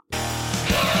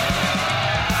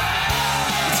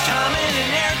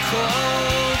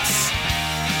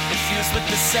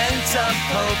scent of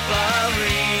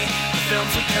potpourri, the films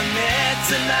we commit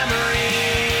to memory.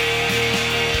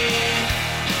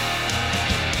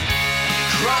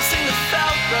 Crossing the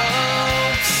felt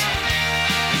ropes,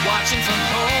 watching from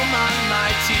home on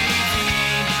my TV,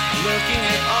 looking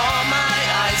at all my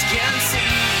eyes can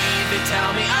see. They tell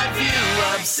me I view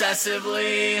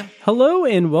obsessively. Hello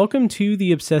and welcome to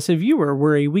The Obsessive Viewer.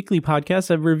 We're a weekly podcast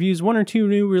that reviews one or two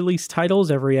new release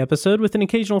titles every episode with an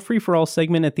occasional free-for-all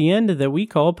segment at the end that we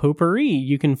call Potpourri.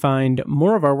 You can find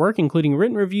more of our work, including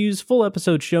written reviews, full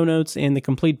episode show notes, and the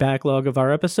complete backlog of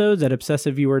our episodes at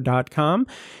obsessiveviewer.com.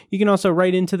 You can also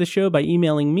write into the show by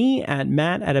emailing me at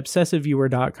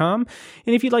matt@obsessiveviewer.com.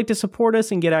 And if you'd like to support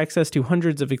us and get access to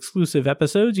hundreds of exclusive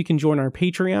episodes, you can join our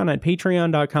Patreon at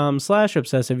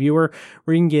patreon.com/obsessiveviewer,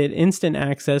 where you can get instant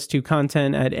access to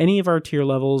content at any of our tier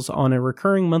levels on a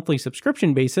recurring monthly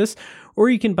subscription basis, or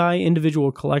you can buy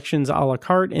individual collections a la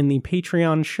carte in the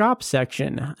Patreon shop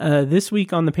section. This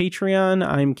week on the Patreon,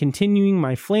 I'm continuing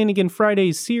my Flanagan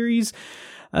Fridays series,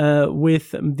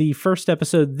 with the first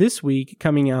episode this week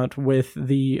coming out with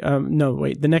the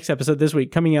next episode this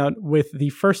week coming out with the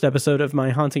first episode of my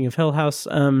Haunting of Hill House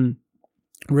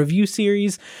review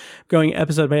series, going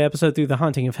episode by episode through The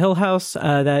Haunting of Hill House.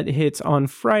 That hits on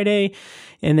Friday,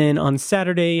 and then on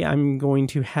Saturday I'm going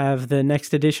to have the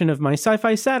next edition of my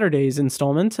Sci-Fi Saturdays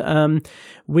installment,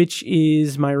 which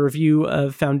is my review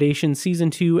of Foundation Season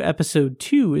 2, Episode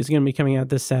 2 is going to be coming out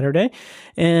this Saturday.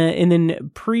 And then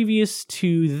previous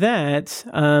to that,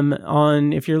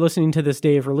 if you're listening to this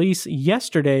day of release,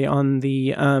 yesterday on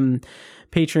the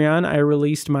Patreon, I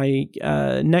released my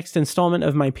next installment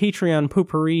of my Patreon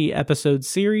Potpourri episode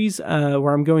series, where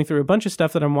I'm going through a bunch of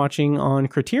stuff that I'm watching on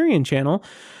Criterion Channel.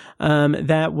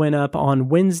 That went up on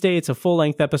Wednesday. It's a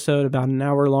full-length episode, about an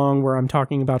hour long, where I'm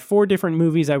talking about 4 different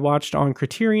movies I watched on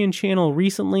Criterion Channel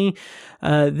recently.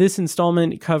 This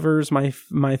installment covers my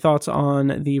thoughts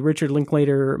on the Richard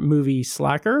Linklater movie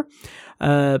Slacker,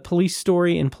 Police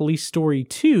Story and Police Story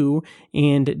 2,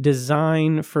 and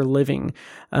Design for Living.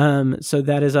 So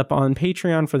that is up on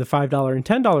Patreon for the $5 and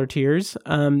 $10 tiers.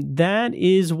 That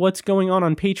is what's going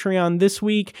on Patreon this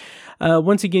week.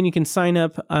 Once again, you can sign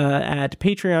up at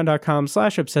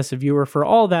patreon.com/obsessiveviewer for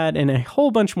all that and a whole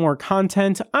bunch more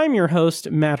content. I'm your host,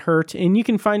 Matt Hurt, and you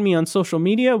can find me on social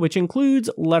media, which includes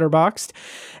Letterboxd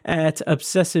at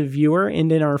Obsessive Viewer.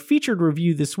 And in our featured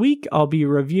review this week, I'll be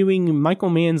reviewing Michael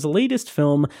Mann's latest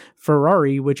film,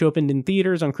 Ferrari, which opened in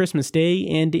theaters on Christmas Day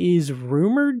and is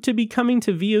rumored to be coming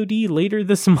to VOD later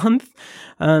this month,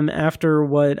 after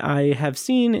what I have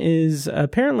seen is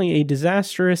apparently a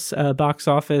disastrous box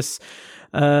office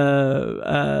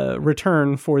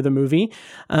return for the movie.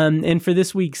 And for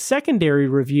this week's secondary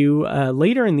review,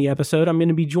 later in the episode, I'm going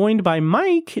to be joined by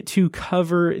Mike to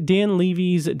cover Dan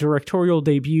Levy's directorial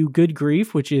debut, Good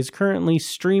Grief, which is currently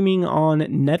streaming on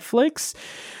Netflix.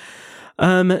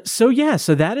 So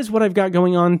that is what I've got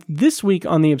going on this week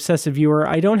on The Obsessive Viewer.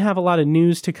 I don't have a lot of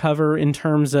news to cover in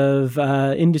terms of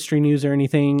industry news or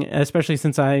anything, especially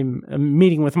since I'm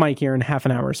meeting with Mike here in half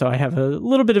an hour. So I have a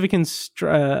little bit of a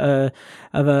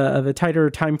tighter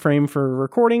time frame for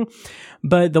recording.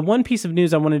 But the one piece of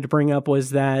news I wanted to bring up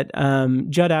was that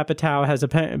Judd Apatow has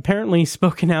apparently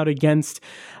spoken out against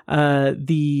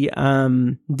the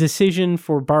decision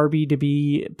for Barbie to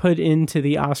be put into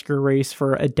the Oscar race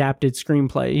for adapted screenplay.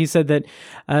 He said that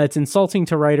it's insulting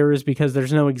to writers because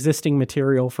there's no existing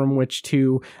material from which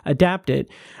to adapt it,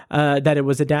 that it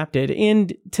was adapted.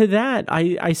 And to that,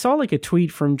 I saw like a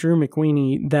tweet from Drew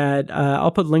McWeeny that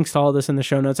I'll put links to all this in the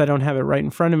show notes. I don't have it right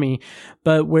in front of me,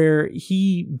 but where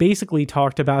he basically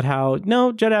talked about how,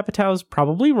 no, Judd Apatow's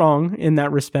probably wrong in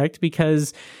that respect,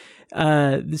 because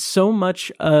so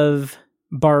much of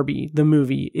Barbie, the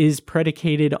movie, is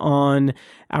predicated on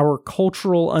our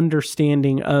cultural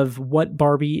understanding of what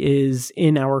Barbie is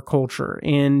in our culture.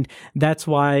 And that's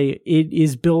why it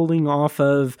is building off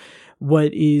of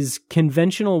what is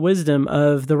conventional wisdom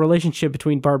of the relationship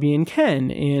between Barbie and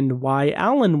Ken. And why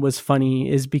Alan was funny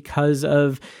is because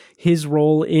of his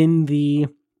role in the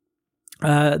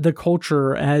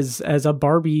culture as a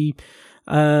Barbie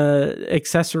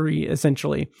accessory,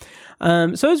 essentially.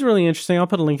 So it was really interesting. I'll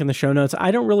put a link in the show notes.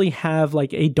 I don't really have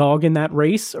like a dog in that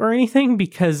race or anything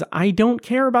because I don't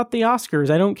care about the Oscars.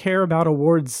 I don't care about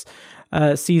awards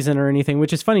season or anything,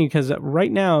 which is funny because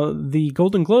right now the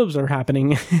Golden Globes are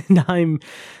happening and I'm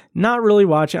not really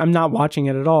watching. I'm not watching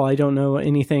it at all. I don't know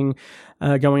anything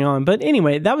going on. But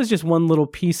anyway, that was just one little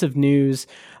piece of news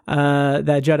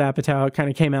that Judd Apatow kind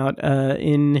of came out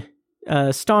in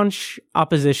staunch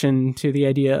opposition to the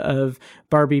idea of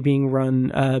Barbie being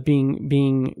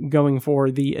going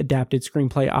for the adapted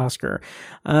screenplay Oscar.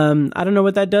 I don't know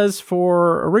what that does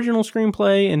for original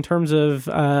screenplay in terms of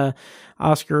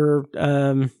Oscar,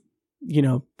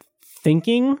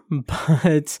 thinking,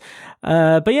 but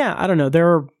yeah, I don't know.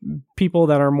 There are people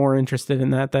that are more interested in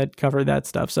that cover that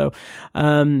stuff. So,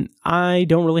 I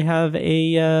don't really have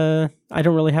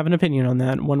an opinion on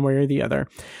that one way or the other.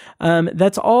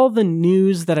 That's all the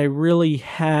news that I really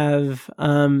have,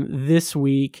 this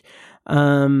week.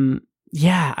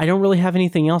 Yeah, I don't really have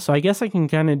anything else. So I guess I can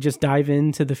kind of just dive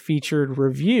into the featured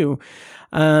review.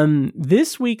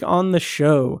 This week on the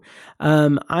show,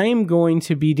 I am going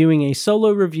to be doing a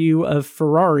solo review of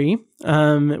Ferrari,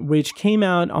 which came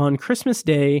out on Christmas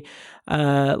Day,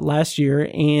 last year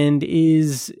and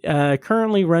is,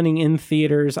 currently running in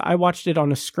theaters. I watched it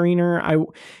on a screener.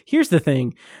 Here's the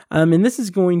thing. And this is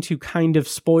going to kind of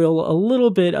spoil a little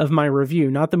bit of my review,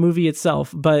 not the movie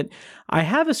itself, but I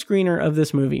have a screener of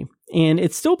this movie. And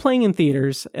it's still playing in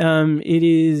theaters.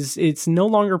 It's no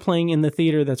longer playing in the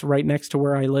theater that's right next to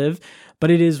where I live,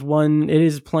 but it is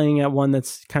playing at one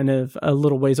that's kind of a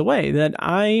little ways away that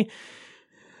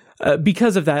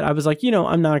because of that, I was like,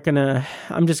 I'm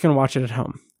just going to watch it at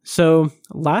home. So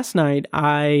last night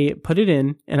I put it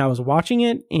in and I was watching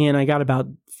it and I got about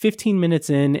 15 minutes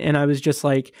in and I was just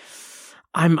like,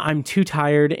 I'm too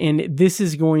tired, and this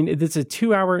is a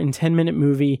 2-hour and 10-minute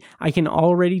movie. I can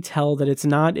already tell that it's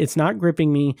not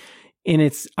gripping me,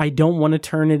 and I don't want to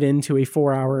turn it into a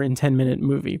 4-hour and 10-minute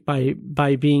movie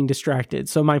by being distracted.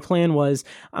 So my plan was,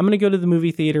 I'm going to go to the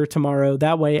movie theater tomorrow.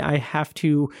 That way I have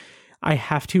to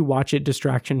watch it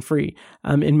distraction free.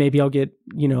 And maybe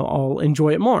I'll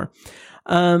enjoy it more.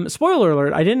 Spoiler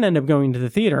alert, I didn't end up going to the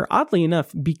theater, oddly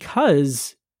enough,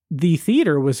 because the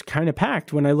theater was kind of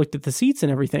packed when I looked at the seats and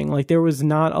everything. Like, there was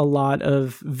not a lot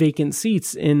of vacant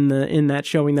seats in that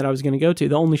showing that I was going to go to,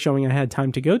 the only showing I had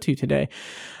time to go to today.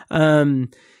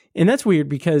 And that's weird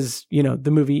because,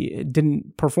 the movie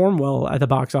didn't perform well at the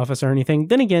box office or anything.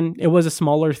 Then again, it was a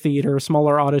smaller theater,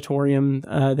 smaller auditorium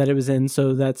that it was in,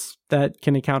 so that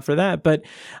can account for that. But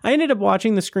I ended up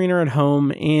watching the screener at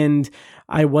home, and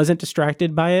I wasn't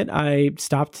distracted by it. I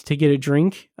stopped to get a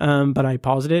drink, but I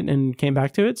paused it and came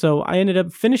back to it. So I ended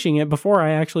up finishing it before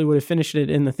I actually would have finished it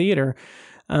in the theater,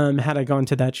 had I gone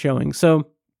to that showing. So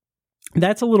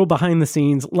that's a little behind the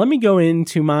scenes. Let me go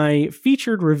into my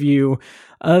featured review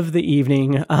of the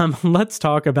evening. Let's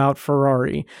talk about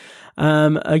Ferrari.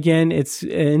 Again, it's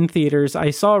in theaters.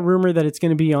 I saw a rumor that it's going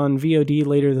to be on VOD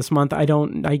later this month. I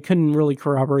couldn't really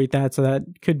corroborate that, so that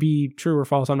could be true or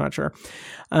false. I'm not sure.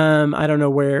 I don't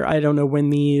know when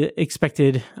the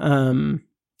expected,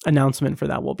 announcement for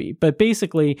that will be. But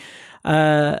basically,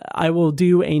 I will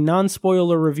do a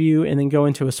non-spoiler review and then go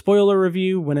into a spoiler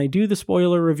review. When I do the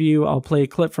spoiler review, I'll play a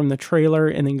clip from the trailer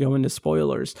and then go into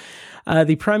spoilers.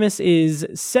 The premise is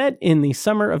set in the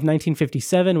summer of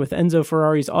 1957 with Enzo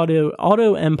Ferrari's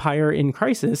auto empire in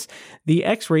crisis. The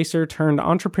ex-racer turned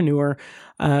entrepreneur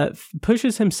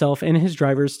pushes himself and his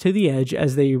drivers to the edge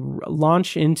as they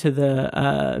launch into the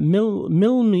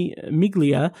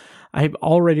Miglia. I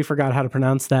already forgot how to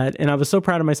pronounce that, and I was so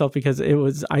proud of myself because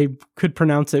I could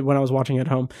pronounce it when I was watching at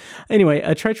home. Anyway,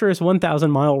 a treacherous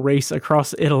 1,000-mile race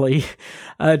across Italy.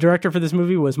 Director for this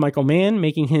movie was Michael Mann,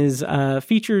 making his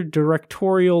featured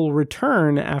directorial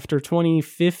return after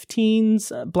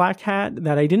 2015's Black Hat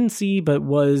that I didn't see but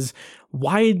was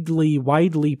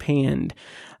widely panned.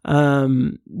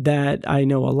 That I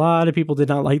know a lot of people did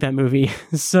not like that movie.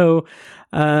 So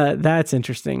that's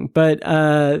interesting. But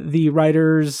the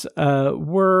writers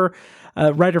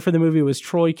writer for the movie was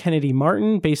Troy Kennedy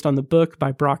Martin, based on the book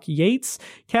by Brock Yates.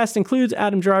 Cast includes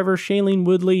Adam Driver, Shailene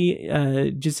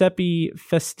Woodley, Giuseppe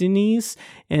Festini's,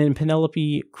 and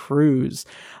Penelope Cruz.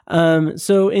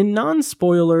 So in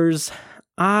non-spoilers,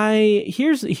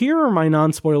 here are my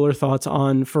non-spoiler thoughts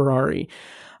on Ferrari.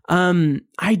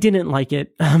 I didn't like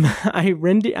it.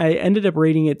 I ended up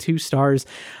rating it 2 stars.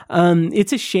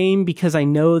 It's a shame because I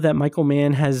know that Michael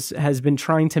Mann has been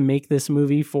trying to make this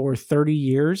movie for 30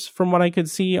 years from what I could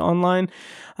see online.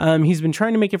 He's been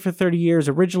trying to make it for 30 years.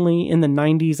 Originally in the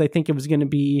 90s, I think it was going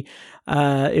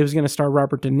to star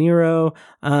Robert De Niro.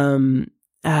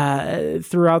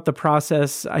 Throughout the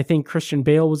process, I think Christian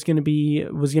Bale was going to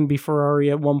be Ferrari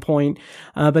at one point,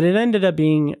 but it ended up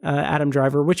being Adam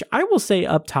Driver, which I will say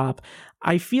up top,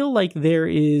 I feel like there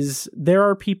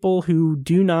are people who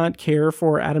do not care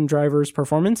for Adam Driver's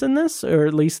performance in this, or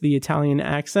at least the Italian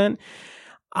accent.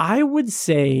 I would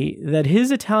say that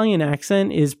his Italian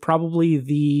accent is probably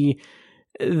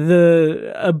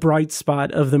a bright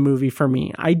spot of the movie for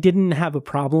me. I didn't have a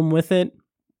problem with it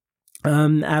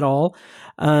at all.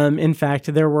 In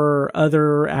fact, there were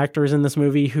other actors in this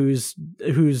movie whose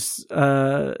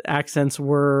accents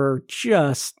were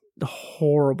just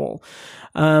horrible.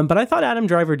 But I thought Adam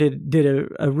Driver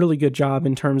did a really good job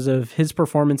in terms of his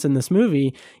performance in this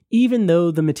movie, even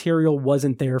though the material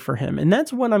wasn't there for him. And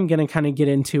that's what I'm going to kind of get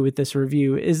into with this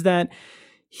review, is that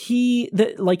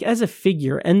as a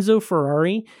figure, Enzo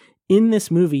Ferrari in this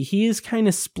movie, he is kind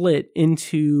of split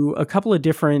into a couple of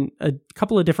different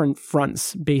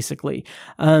fronts, basically.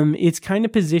 It's kind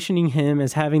of positioning him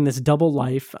as having this double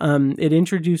life. It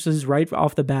introduces right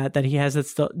off the bat that he has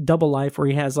this double life where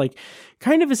he has like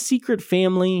kind of a secret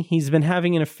family. He's been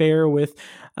having an affair with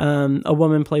a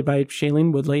woman played by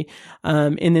Shailene Woodley.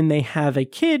 And then they have a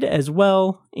kid as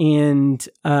well. And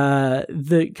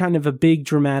the kind of a big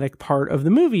dramatic part of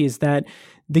the movie is that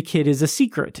the kid is a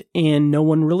secret, and no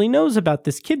one really knows about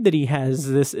this kid that he has,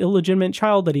 this illegitimate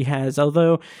child that he has,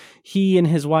 although he and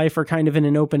his wife are kind of in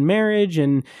an open marriage,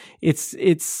 and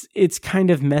it's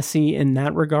kind of messy in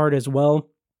that regard as well.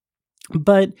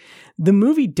 But the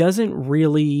movie doesn't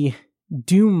really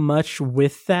do much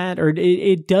with that, or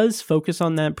it does focus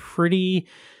on that pretty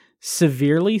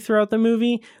severely throughout the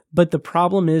movie, but the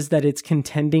problem is that it's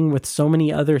contending with so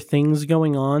many other things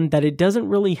going on that it doesn't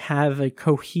really have a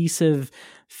cohesive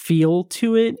feel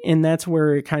to it, and that's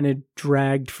where it kind of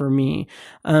dragged for me.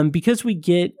 Because we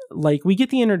get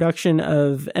the introduction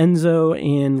of Enzo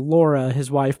and Laura,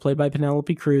 his wife, played by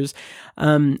Penelope Cruz.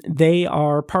 They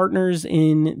are partners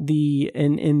in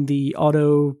the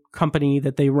auto company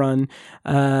that they run,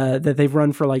 that they've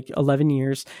run for like 11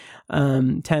 years,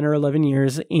 10 or 11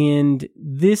 years, and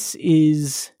this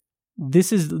is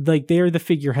like they're the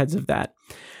figureheads of that.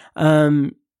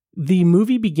 The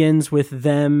movie begins with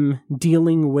them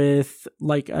dealing with,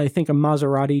 like, I think a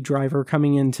Maserati driver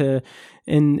coming into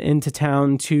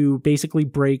town to basically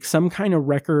break some kind of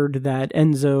record that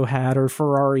Enzo had or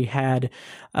Ferrari had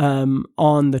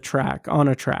on a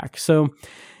track. So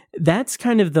that's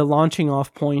kind of the launching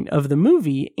off point of the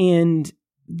movie, and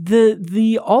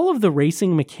the all of the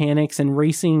racing mechanics and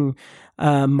racing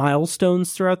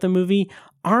milestones throughout the movie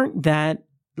aren't that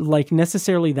like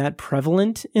necessarily that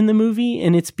prevalent in the movie,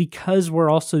 and it's because we're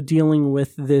also dealing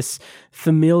with this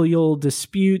familial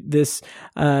dispute, this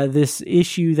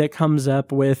issue that comes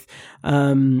up with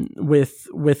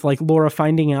like Laura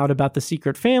finding out about the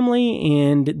secret family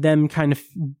and them kind of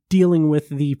dealing with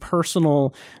the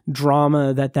personal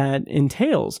drama that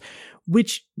entails.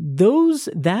 Which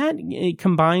that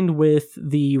combined with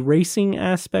the racing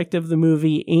aspect of the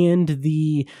movie and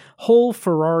the whole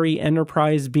Ferrari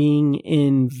enterprise being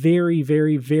in very,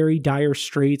 very, very dire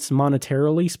straits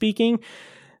monetarily speaking,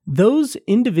 those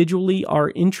individually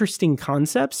are interesting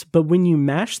concepts, but when you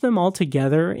mash them all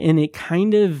together and it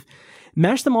kind of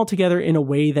mash them all together in a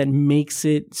way that makes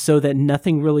it so that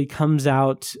nothing really comes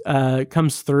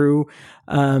through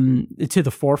to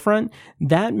the forefront,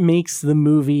 that makes the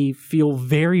movie feel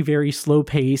very, very slow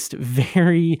paced,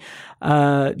 very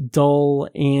dull,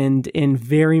 and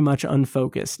very much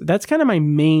unfocused. That's kind of my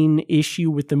main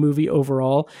issue with the movie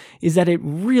overall, is that it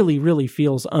really, really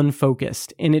feels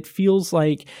unfocused. And it feels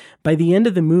like by the end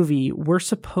of the movie, we're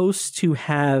supposed to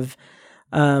have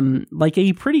like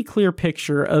a pretty clear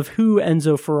picture of who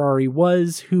Enzo Ferrari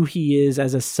was, who he is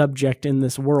as a subject in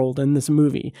this world, in this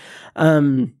movie.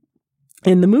 And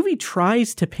the movie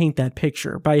tries to paint that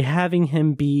picture by having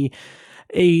him be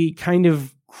a kind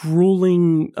of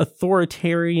grueling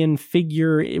authoritarian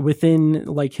figure within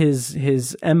like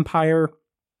his empire,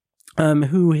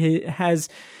 who has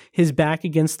his back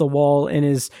against the wall and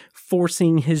is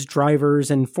forcing his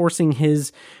drivers and forcing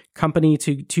his company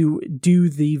to do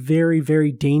the very, very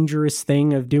dangerous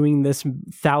thing of doing this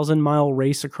 1,000-mile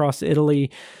race across Italy,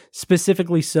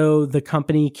 specifically so the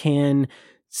company can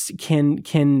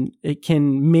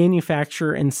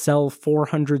manufacture and sell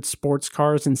 400 sports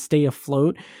cars and stay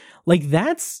afloat. Like,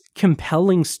 that's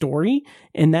compelling story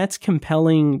and that's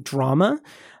compelling drama.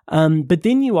 But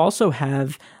then you also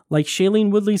have like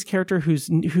Shailene Woodley's character, who's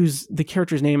the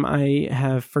character's name I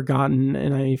have forgotten,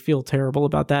 and I feel terrible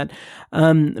about that.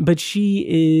 But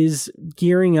she is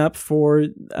gearing up for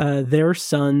their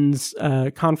son's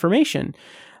confirmation,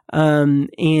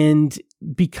 and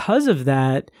because of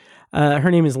that,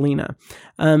 her name is Lena.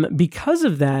 Because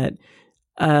of that,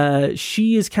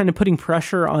 she is kind of putting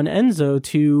pressure on Enzo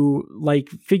to like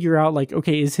figure out like,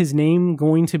 okay, is his name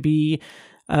going to be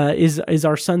is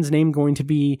our son's name going to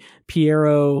be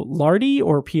Piero Lardi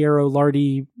or Piero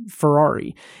Lardi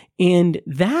Ferrari? And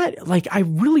that, like, I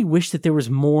really wish that there was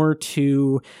more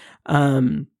to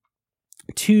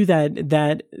to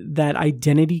that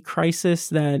identity crisis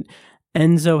that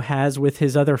Enzo has with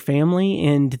his other family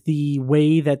and the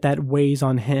way that weighs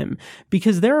on him.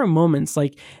 Because there are moments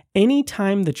like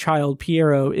anytime the child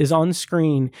Piero is on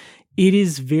screen, it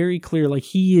is very clear, like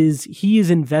he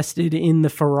is invested in the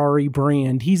Ferrari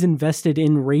brand. He's invested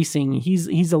in racing.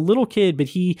 He's a little kid, but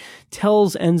he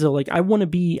tells Enzo, like, I want to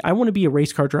be a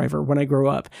race car driver when I grow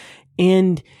up.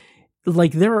 And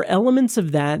like, there are elements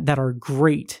of that are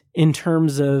great in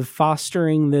terms of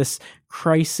fostering this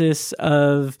crisis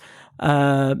of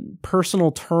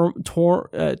personal turmoil,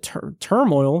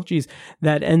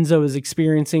 that Enzo is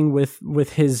experiencing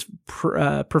with his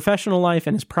professional life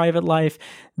and his private life.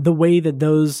 The way that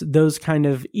those kind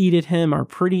of eat at him are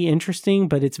pretty interesting,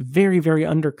 but it's very, very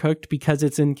undercooked because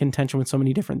it's in contention with so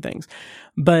many different things.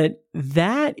 But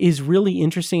that is really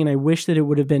interesting, and I wish that it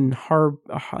would have been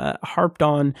harped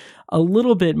on a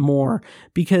little bit more,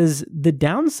 because the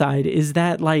downside is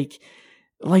that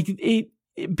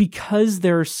because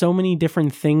there are so many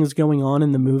different things going on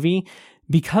in the movie,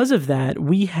 because of that,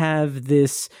 we have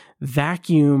this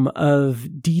vacuum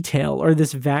of detail, or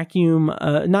this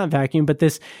not vacuum, but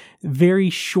this very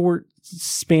short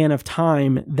span of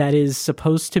time that is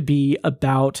supposed to be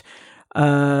about,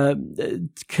 to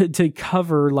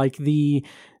cover like the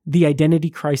identity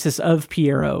crisis of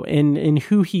Piero and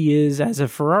who he is as a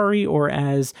Ferrari or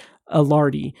as a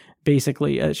Lardy,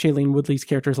 basically, Shailene Woodley's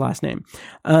character's last name.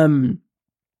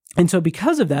 And so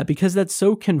because of that, because that's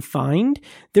so confined,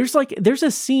 there's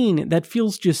a scene that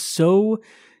feels just so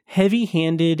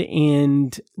heavy-handed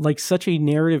and like such a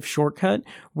narrative shortcut,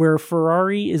 where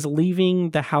Ferrari is leaving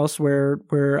the house where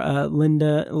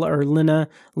Lena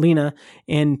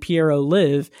and Piero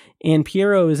live, and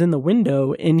Piero is in the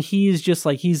window, and he's just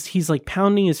like he's like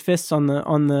pounding his fists on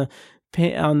the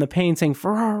pane, saying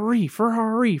Ferrari,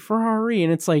 Ferrari, Ferrari,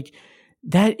 and it's like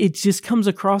that. It just comes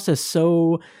across as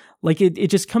so. Like it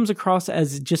just comes across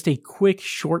as just a quick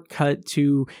shortcut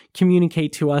to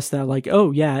communicate to us that, like,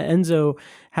 oh yeah, Enzo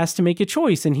has to make a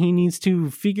choice and he needs to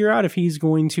figure out if he's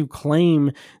going to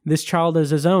claim this child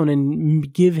as his own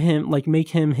and make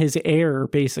him his heir,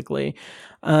 basically.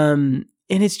 And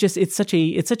it's such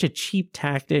a cheap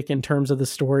tactic in terms of the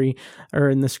story or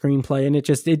in the screenplay, and it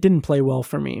didn't play well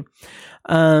for me.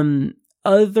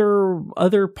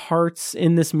 Other parts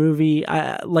in this movie,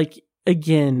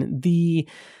 again,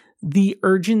 the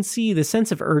urgency, the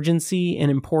sense of urgency and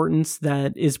importance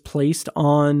that is placed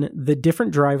on the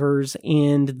different drivers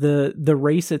and the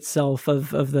race itself of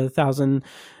the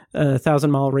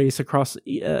 1,000-mile race across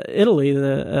Italy,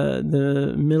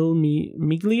 the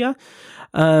Miglia.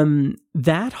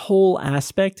 That whole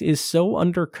aspect is so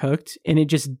undercooked, and it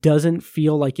just doesn't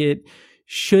feel like it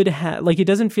should have, like, it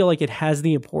doesn't feel like it has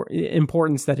the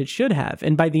importance that it should have.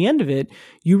 And by the end of it,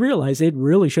 you realize it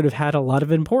really should have had a lot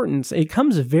of importance. It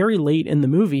comes very late in the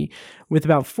movie. With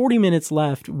about 40 minutes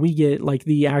left, we get like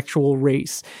the actual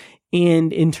race.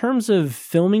 And in terms of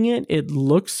filming it, it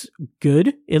looks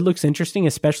good. It looks interesting,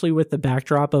 especially with the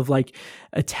backdrop of like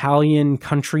Italian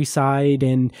countryside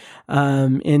and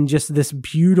just this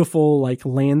beautiful like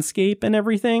landscape and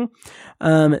everything.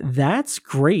 That's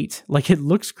great. Like, it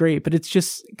looks great, but it's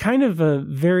just kind of a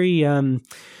very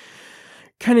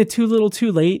kind of too little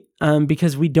too late,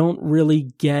 because we don't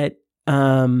really get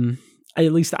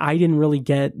at least I didn't really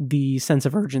get the sense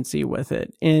of urgency with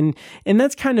it. And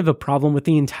that's kind of a problem with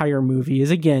the entire movie,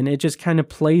 is, again, it just kind of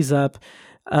plays up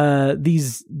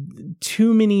these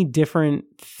too many different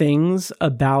things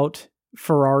about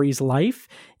Ferrari's life.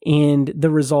 And the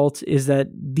result is that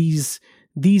these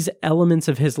elements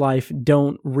of his life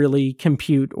don't really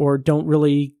compute or don't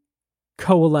really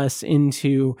coalesce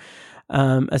into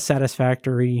a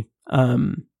satisfactory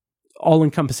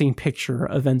all-encompassing picture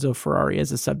of Enzo Ferrari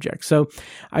as a subject. So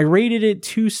I rated it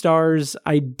 2 stars.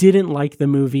 I didn't like the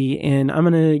movie, and I'm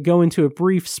going to go into a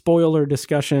brief spoiler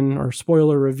discussion or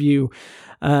spoiler review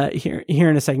here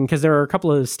in a second, because there are a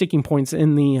couple of sticking points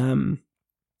in the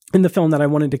film that I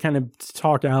wanted to kind of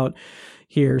talk out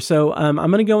here. So I'm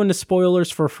going to go into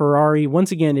spoilers for Ferrari.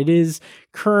 Once again, it is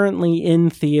currently in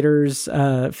theaters,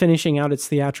 finishing out its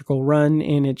theatrical run,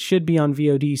 and it should be on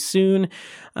VOD soon.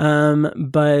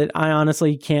 But I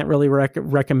honestly can't really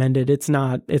recommend it. It's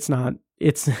not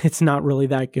really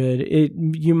that good.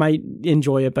 You might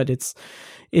enjoy it, but it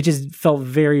just felt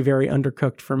very, very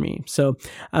undercooked for me. So,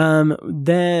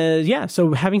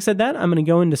 so having said that, I'm going to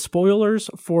go into spoilers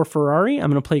for Ferrari. I'm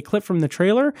going to play a clip from the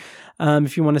trailer.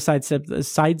 If you want to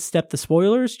sidestep the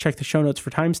spoilers, check the show notes for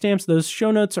timestamps. Those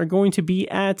show notes are going to be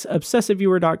at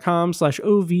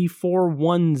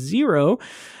obsessiveviewer.com/OV410.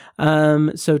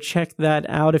 So check that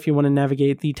out if you want to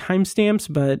navigate the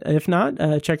timestamps. But if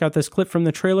not, check out this clip from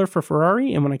the trailer for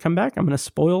Ferrari. And when I come back, I'm going to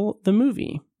spoil the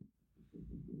movie.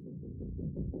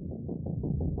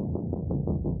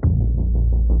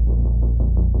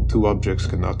 Two objects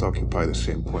cannot occupy the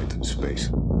same point in space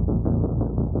at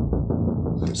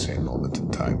the same moment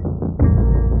in time.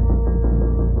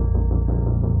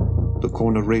 The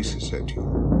corner races at you.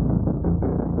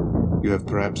 You have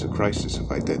perhaps a crisis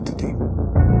of identity.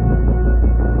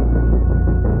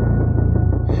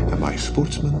 Am I a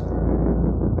sportsman?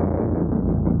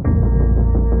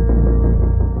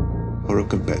 Or a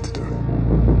competitor?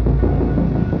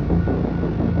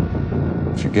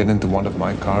 If you get into one of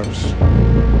my cars,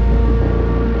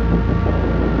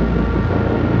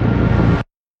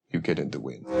 you get in the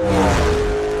win.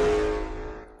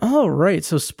 All right,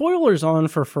 so spoilers on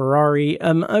for Ferrari.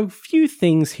 A few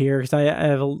things here because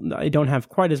I don't have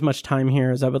quite as much time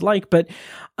here as I would like, but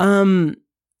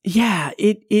yeah,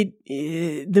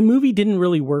 the movie didn't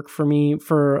really work for me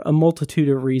for a multitude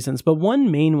of reasons, but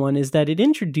one main one is that it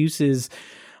introduces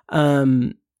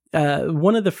one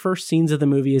of the first scenes of the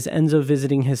movie is Enzo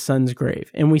visiting his son's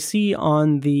grave, and we see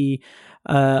on the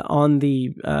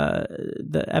epitaph,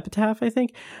 I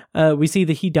think, we see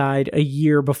that he died a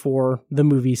year before the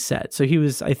movie's set. So he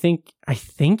was, I think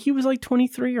he was like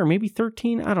 23 or maybe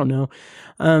 13. I don't know.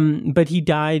 But he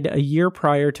died a year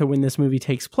prior to when this movie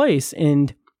takes place.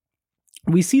 And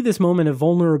we see this moment of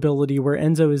vulnerability where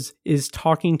Enzo is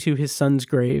talking to his son's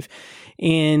grave,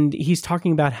 and he's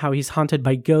talking about how he's haunted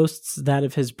by ghosts, that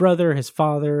of his brother, his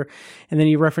father, and then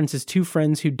he references two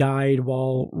friends who died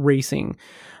while racing.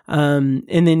 And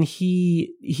then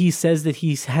he says that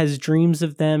he has dreams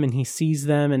of them and he sees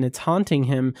them and it's haunting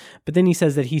him. But then he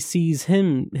says that he sees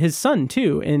his son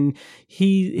too. And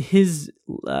he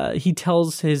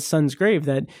tells his son's grave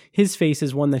that his face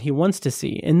is one that he wants to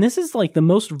see. And this is like the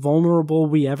most vulnerable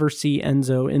we ever see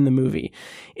Enzo in the movie.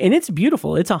 And it's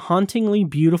beautiful. It's a hauntingly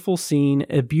beautiful scene,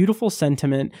 a beautiful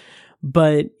sentiment,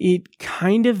 but it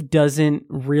kind of doesn't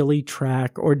really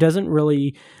track or doesn't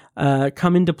really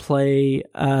come into play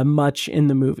much in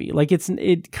the movie. Like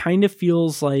it kind of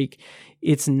feels like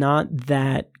it's not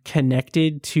that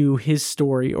connected to his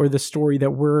story or the story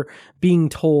that we're being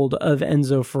told of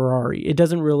Enzo Ferrari. It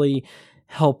doesn't really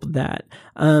help that.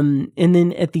 And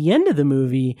then at the end of the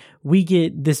movie, we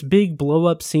get this big blow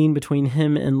up scene between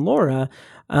him and Laura,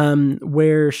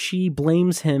 where she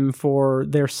blames him for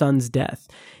their son's death.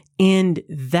 And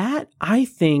that, I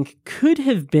think, could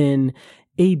have been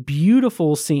a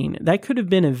beautiful scene. That could have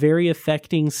been a very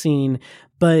affecting scene,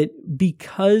 but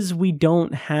because we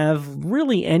don't have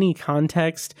really any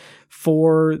context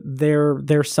for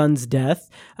their son's death,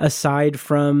 aside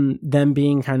from them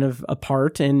being kind of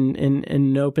apart in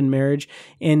an open marriage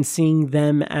and seeing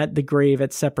them at the grave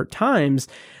at separate times,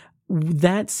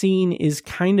 that scene is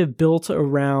kind of built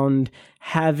around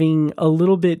having a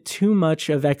little bit too much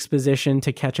of exposition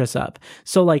to catch us up.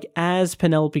 So like as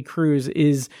Penelope Cruz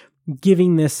is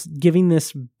giving this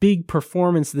big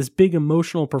performance, this big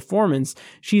emotional performance,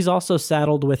 she's also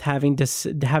saddled with having to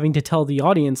tell the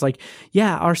audience, like,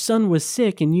 yeah, our son was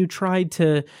sick and you tried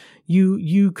to,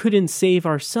 you couldn't save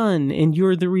our son and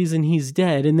you're the reason he's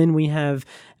dead. And then we have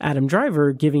Adam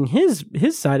Driver giving his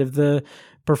side of the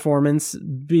performance,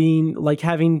 being like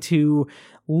having to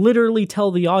literally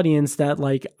tell the audience that,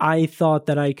 like, I thought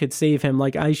that I could save him.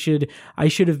 Like I should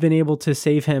have been able to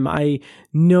save him. I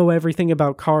know everything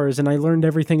about cars and I learned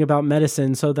everything about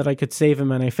medicine so that I could save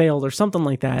him and I failed, or something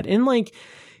like that. And like,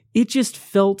 it just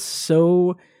felt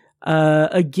so,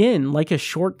 again, like a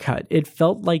shortcut. It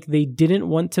felt like they didn't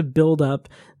want to build up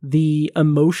the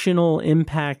emotional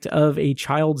impact of a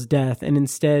child's death, and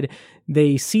instead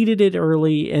they seeded it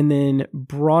early and then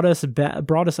brought us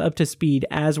up to speed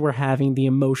as we're having the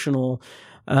emotional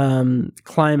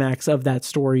climax of that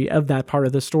story, of that part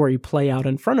of the story, play out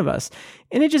in front of us.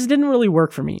 And it just didn't really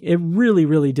work for me. It really,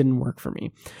 really didn't work for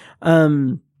me.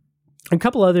 A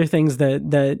couple other things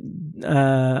that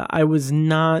I was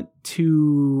not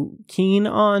too keen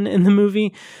on in the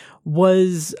movie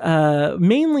was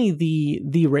mainly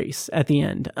the race at the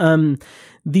end.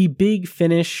 The big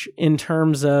finish in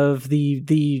terms of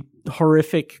the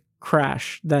horrific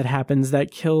crash that happens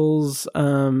that kills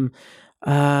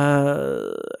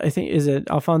I think, is it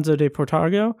Alfonso de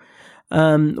Portago?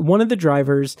 One of the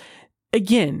drivers.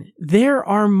 Again, there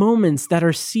are moments that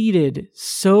are seeded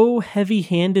so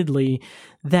heavy-handedly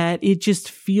that it just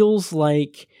feels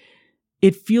like,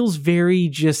 it feels very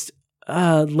just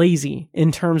lazy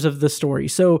in terms of the story.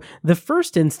 So the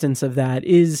first instance of that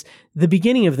is the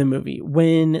beginning of the movie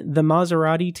when the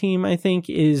Maserati team, I think,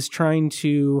 is trying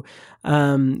to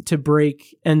to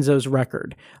break Enzo's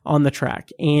record on the track.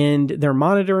 And they're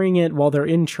monitoring it while they're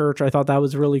in church. I thought that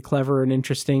was really clever and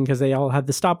interesting because they all had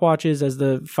the stopwatches as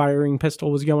the firing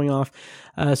pistol was going off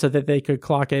so that they could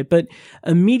clock it. But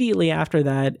immediately after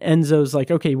that, Enzo's like,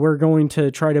 okay, we're going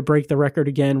to try to break the record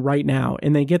again right now.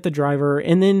 And they get the driver.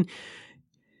 And then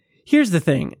here's the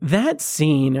thing, that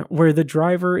scene where the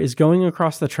driver is going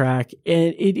across the track,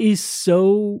 it is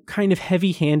so kind of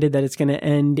heavy-handed that it's going to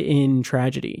end in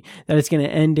tragedy, that it's going to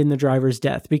end in the driver's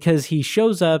death, because he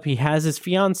shows up, he has his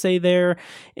fiance there,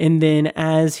 and then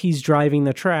as he's driving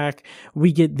the track,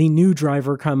 we get the new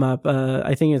driver come up,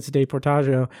 I think it's De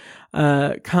Portaggio,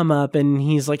 come up, and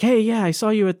he's like, hey, yeah, I saw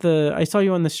you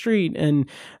on the street, and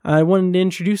I wanted to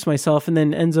introduce myself. And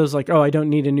then Enzo's like, oh, I don't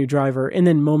need a new driver. And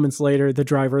then moments later, the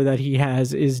driver that he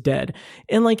has is dead.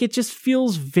 And like, it just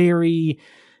feels very,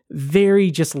 very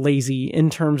just lazy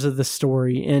in terms of the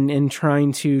story and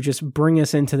trying to just bring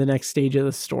us into the next stage of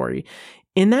the story.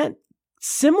 And that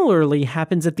similarly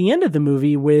happens at the end of the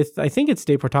movie with, I think it's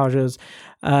De Portaggio's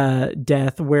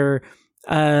death, where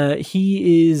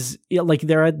he is like,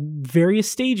 they're at various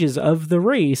stages of the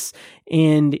race,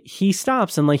 and he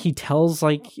stops and like he tells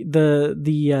like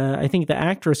the I think the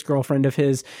actress girlfriend of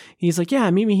his, he's like, yeah,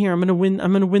 meet me here, I'm gonna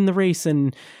win the race,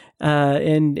 and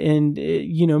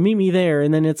you know, meet me there.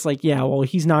 And then it's like, yeah, well,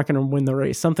 he's not gonna win the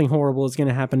race, something horrible is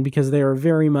gonna happen, because they're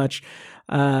very much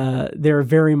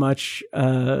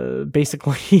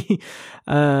basically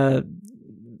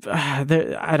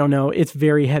I don't know, it's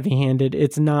very heavy-handed.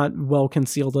 It's not well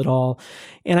concealed at all.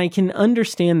 And I can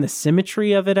understand the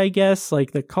symmetry of it, I guess, like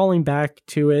the calling back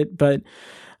to it, but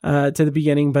to the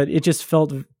beginning, but it just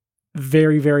felt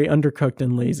very, very undercooked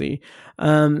and lazy.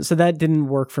 So that didn't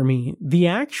work for me. The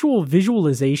actual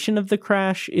visualization of the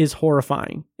crash is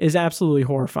horrifying, is absolutely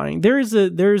horrifying. There's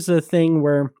a thing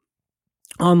where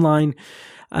online,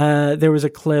 there was a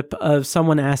clip of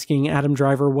someone asking Adam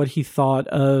Driver what he thought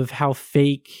of how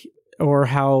fake or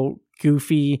how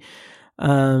goofy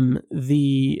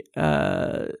the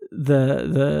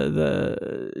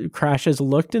crashes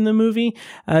looked in the movie.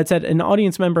 It said an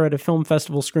audience member at a film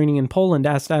festival screening in Poland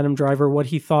asked Adam Driver what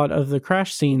he thought of the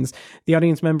crash scenes. The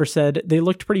audience member said they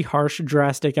looked pretty harsh,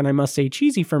 drastic, and I must say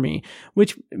cheesy for me,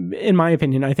 which in my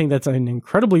opinion, I think that's an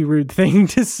incredibly rude thing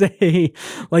to say.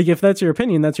 Like, if that's your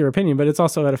opinion, that's your opinion, but it's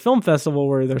also at a film festival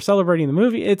where they're celebrating the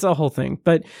movie. It's a whole thing.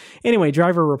 But anyway,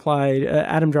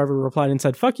 Adam Driver replied and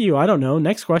said, fuck you, I don't know,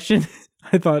 next question.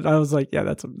 I was like,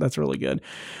 yeah, that's really good.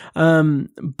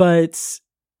 But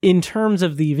in terms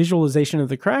of the visualization of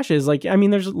the crashes, like, I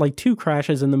mean, there's like 2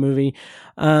 crashes in the movie.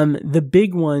 The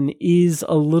big one is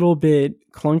a little bit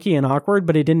clunky and awkward,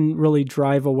 but it didn't really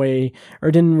drive me away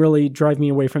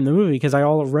from the movie, because I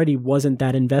already wasn't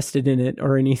that invested in it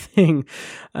or anything.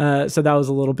 So that was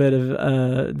a little bit of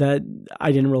that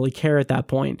I didn't really care at that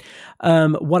point.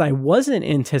 What I wasn't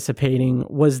anticipating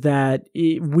was that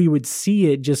we would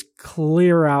see it just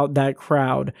clear out that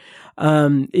crowd.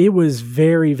 It was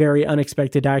very, very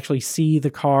unexpected to actually see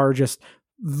the car just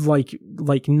like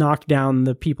knock down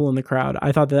the people in the crowd.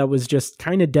 I thought that was just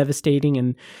kind of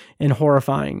devastating and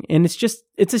horrifying. And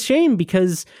it's a shame,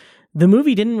 because the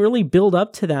movie didn't really build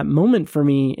up to that moment for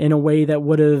me in a way that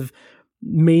would have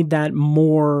made that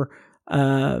more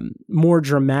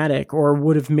dramatic, or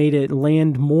would have made it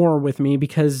land more with me,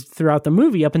 because throughout the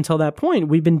movie up until that point,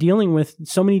 we've been dealing with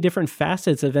so many different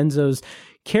facets of Enzo's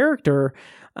character,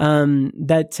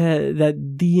 that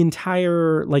the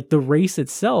entire, like, the race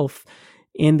itself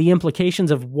and the implications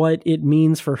of what it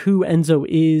means for who Enzo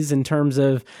is in terms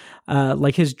of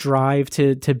like his drive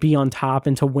to be on top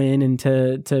and to win and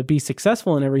to be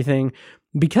successful and everything.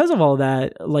 Because of all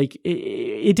that, like,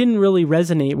 it didn't really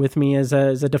resonate with me as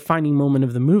a defining moment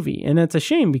of the movie. And that's a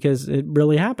shame, because it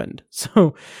really happened.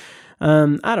 So,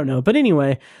 I don't know. But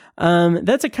anyway,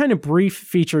 that's a kind of brief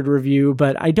featured review,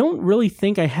 but I don't really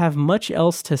think I have much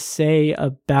else to say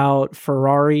about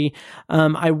Ferrari.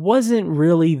 I wasn't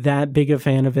really that big a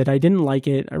fan of it. I didn't like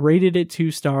it. I rated it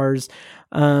 2 stars.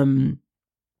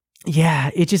 Yeah,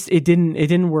 it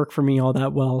didn't work for me all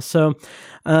that well. So,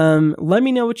 let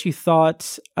me know what you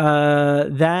thought.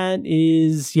 Let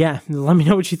me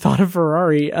know what you thought of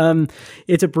Ferrari.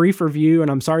 It's a brief review,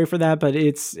 and I'm sorry for that, but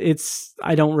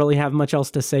I don't really have much else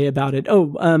to say about it.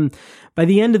 By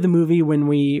the end of the movie, when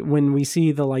we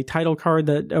see the like title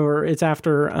card or it's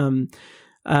after,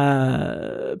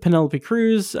 Penelope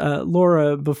Cruz,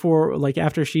 Laura, before, like,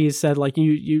 after she said, like,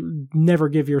 you never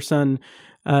give your son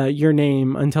your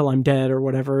name until I'm dead or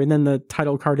whatever, and then the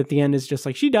title card at the end is just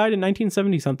like, she died in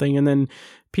 1970 something, and then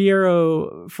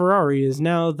Piero Ferrari is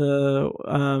now the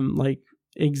like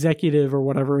executive or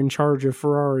whatever in charge of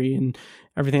Ferrari,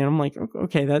 everything. And I'm like,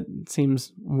 okay, that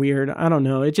seems weird. I don't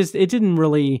know. It didn't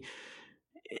really,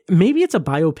 maybe it's a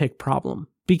biopic problem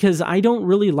because I don't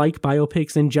really like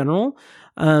biopics in general.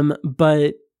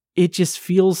 But it just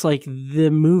feels like the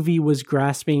movie was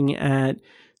grasping at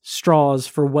straws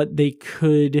for what they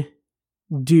could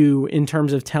do in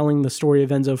terms of telling the story of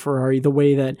Enzo Ferrari the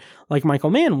way that like Michael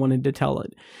Mann wanted to tell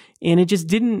it. And it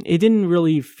didn't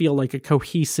really feel like a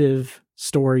cohesive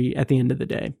story at the end of the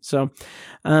day. So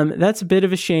that's a bit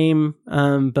of a shame.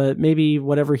 But maybe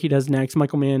whatever he does next,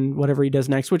 Michael Mann, whatever he does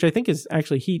next, which I think is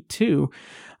actually Heat 2.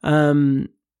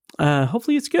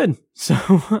 Hopefully it's good. So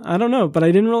I don't know, but I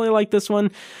didn't really like this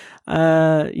one.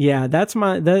 That's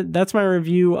my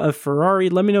review of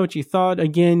Ferrari. Let me know what you thought.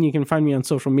 Again, you can find me on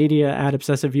social media at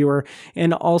Obsessive Viewer,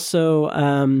 and also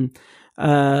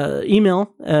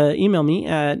email me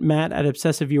at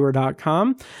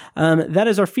matt@obsessiveviewer.com. That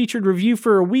is our featured review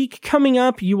for a week. Coming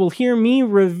up, you will hear me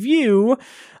review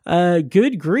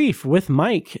Good Grief with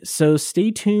Mike. So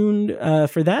stay tuned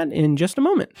for that in just a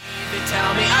moment. They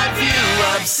tell me I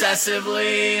view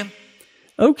obsessively.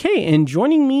 Okay, and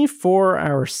joining me for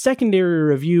our secondary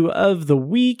review of the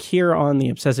week here on the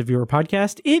Obsessive Viewer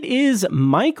podcast, it is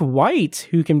Mike White,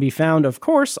 who can be found, of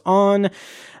course, on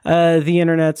the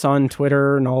internets, on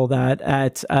Twitter and all that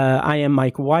at I Am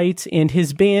Mike White, and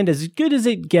his band, As Good As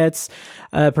It Gets,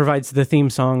 provides the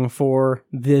theme song for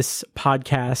this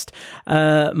podcast.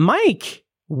 Mike,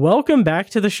 welcome back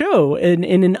to the show in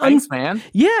an Thanks, man.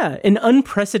 Yeah, an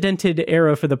unprecedented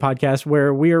era for the podcast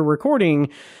where we are recording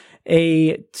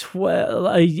a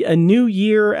New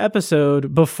Year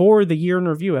episode before the Year in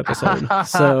Review episode.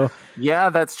 So yeah,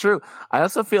 that's true. I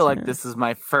also feel like this is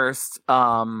my first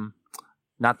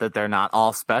not that they're not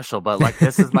all special, but like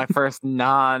this is my first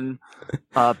non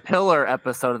pillar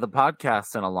episode of the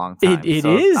podcast in a long time. It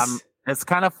is. It's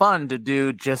kind of fun to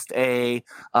do just a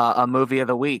movie of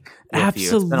the week with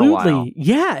Absolutely. You. It's been a while.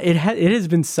 Yeah, it has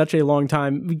been such a long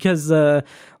time because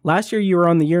last year you were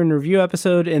on the Year in Review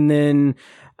episode, and then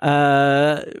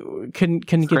couldn't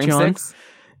get you on. 6?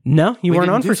 No, you weren't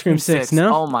on for Scream 6.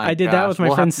 No, oh my I did gosh. that with my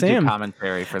we'll friend have to Sam. Do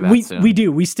commentary for that soon. We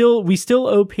do. We still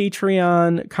owe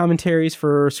Patreon commentaries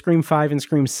for Scream 5 and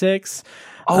Scream 6.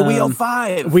 Oh, we owe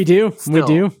 5. We do. Still. We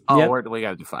do. Oh, yep. we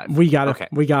gotta do 5. We gotta. Okay.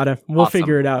 We gotta. We'll Awesome.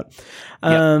 figure it out.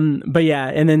 But yeah,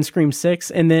 and then Scream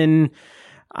 6, and then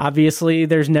obviously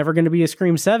there's never going to be a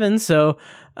Scream 7. So,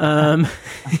 yeah.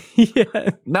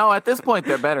 No, at this point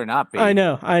there better not be. I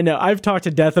know. I've talked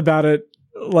to death about it.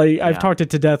 I've talked it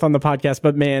to death on the podcast,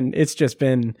 but man, it's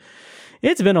been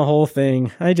a whole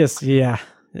thing. Yeah.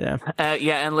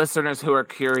 And listeners who are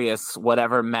curious,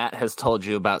 whatever Matt has told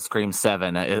you about Scream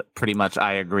 7, pretty much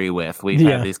I agree with. We've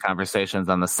had these conversations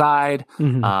on the side.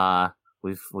 Mm-hmm.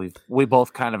 We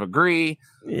both kind of agree.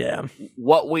 Yeah.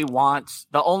 What we want,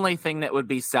 the only thing that would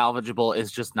be salvageable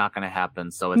is just not going to happen.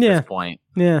 So at this point,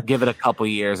 give it a couple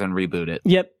years and reboot it.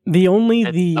 Yep.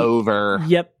 It's over.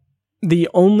 Yep. The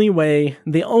only way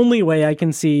I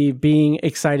can see being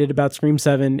excited about Scream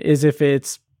 7 is if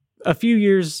it's a few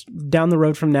years down the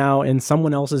road from now and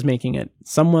someone else is making it,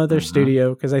 some other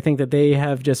studio, because I think that they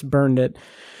have just burned it.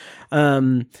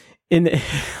 Like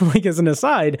as an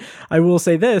aside, I will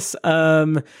say this: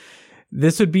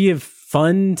 this would be a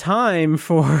fun time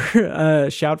for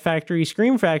Shout Factory,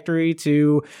 Scream Factory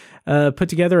to put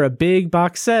together a big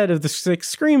box set of the 6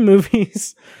 Scream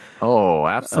movies. Oh,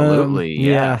 absolutely!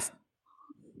 Yeah.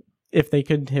 If they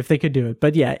could do it.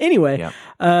 But yeah, anyway,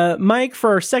 Mike,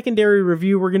 for our secondary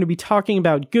review, we're going to be talking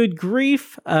about Good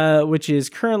Grief, which is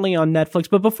currently on Netflix.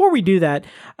 But before we do that,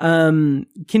 can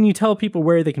you tell people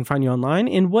where they can find you online,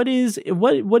 and what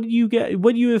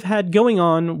you have had going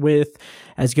on with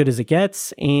As Good As It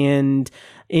Gets, and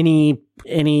any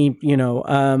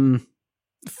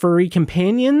furry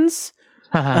companions?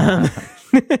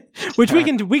 Which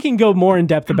we can go more in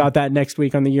depth about that next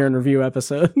week on the Year in Review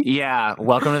episode. Yeah,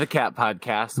 welcome to the Cat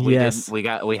Podcast. We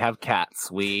have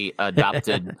cats. We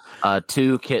adopted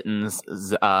 2 kittens,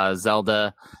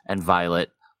 Zelda and Violet,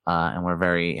 and we're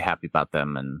very happy about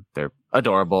them, and they're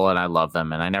adorable, and I love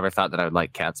them. And I never thought that I would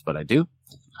like cats, but I do.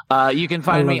 You can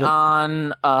find me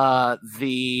on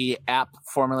the app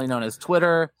formerly known as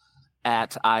Twitter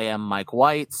at I Am Mike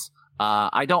White.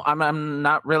 I'm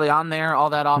not really on there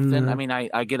all that often. I mean,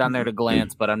 I get on there to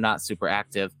glance, but I'm not super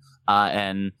active.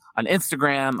 And on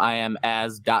Instagram, I am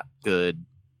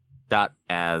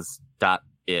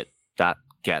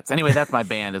as.good.as.it.gets. Anyway, that's my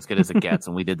band, As Good As It Gets,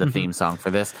 and we did the theme song for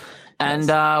this.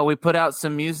 And we put out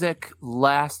some music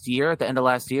last year, at the end of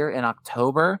last year in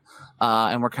October,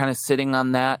 and we're kind of sitting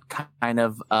on that, kind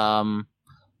of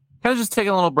kind of just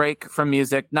taking a little break from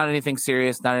music. Not anything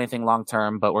serious, not anything long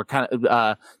term, but we're kind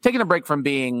of taking a break from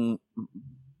being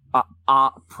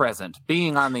present,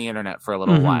 being on the internet for a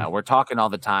little while. We're talking all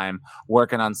the time,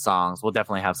 working on songs. We'll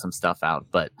definitely have some stuff out,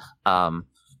 but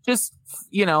just,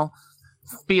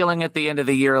 feeling at the end of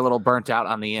the year a little burnt out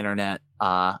on the internet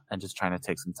and just trying to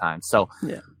take some time. So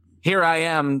here I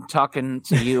am talking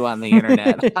to you on the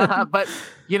internet. But,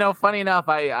 funny enough,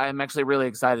 I'm actually really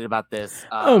excited about this.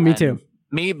 Me too.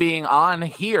 Me being on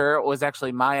here was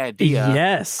actually my idea.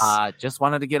 Yes. Just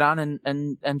wanted to get on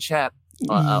and chat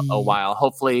a while.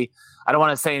 Hopefully, I don't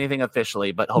want to say anything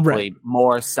officially, but hopefully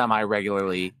more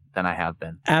semi-regularly than I have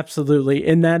been. Absolutely.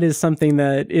 And that is something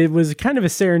that it was kind of a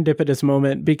serendipitous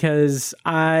moment because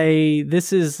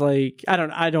this is like,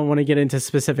 I don't want to get into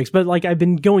specifics, but like I've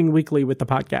been going weekly with the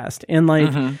podcast and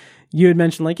like you had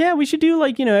mentioned like, yeah, we should do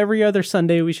like, every other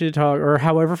Sunday we should talk or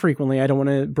however frequently. I don't want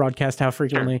to broadcast how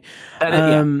frequently.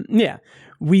 Sure.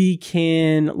 We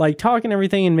can like talk and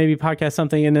everything and maybe podcast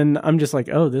something. And then I'm just like,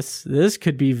 oh, this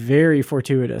could be very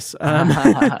fortuitous. So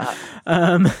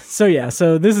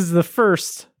this is the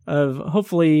first of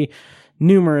hopefully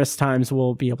numerous times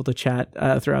we'll be able to chat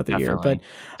throughout the year. But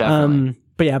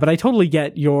I totally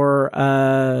get your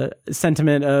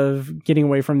sentiment of getting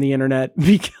away from the internet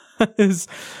because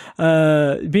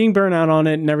being burnt out on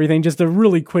it and everything. Just a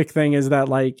really quick thing is that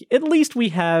like at least we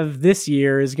have this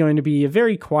year is going to be a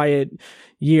very quiet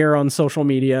year on social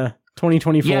media.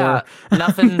 2024. Yeah,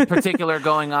 nothing particular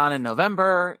going on in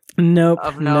November. Nope.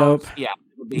 Yeah, it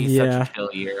would be such a chill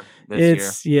year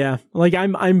this year. Yeah. Like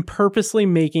I'm purposely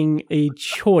making a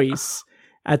choice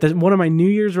at one of my New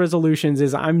Year's resolutions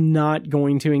is I'm not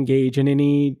going to engage in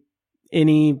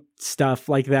any stuff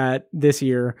like that this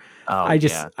year. Oh, I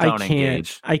can't.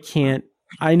 Engage. I can't.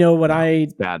 I know what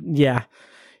it's bad. Yeah.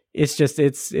 It's just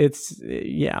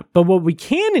yeah. But what we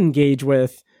can engage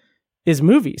with is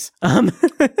movies.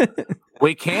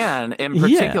 We can. In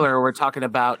particular, we're talking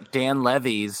about Dan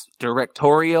Levy's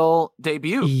directorial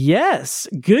debut. Yes.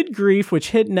 Good Grief,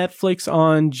 which hit Netflix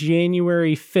on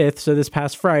January 5th, so this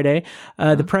past Friday.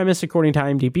 The premise, according to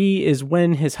IMDb, is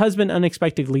when his husband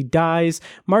unexpectedly dies,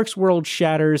 Mark's world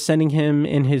shatters, sending him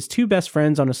and his two best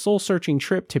friends on a soul-searching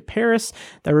trip to Paris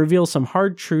that reveals some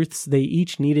hard truths they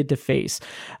each needed to face.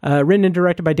 Written and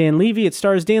directed by Dan Levy, it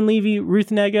stars Dan Levy, Ruth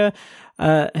Negga,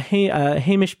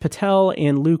 Hamish Patel,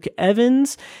 and Luke Evans.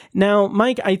 Now,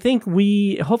 Mike, I think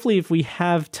hopefully if we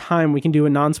have time, we can do a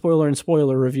non-spoiler and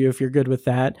spoiler review if you're good with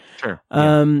that. Sure.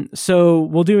 So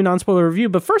we'll do a non-spoiler review,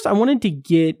 but first I wanted to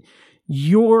get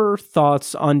your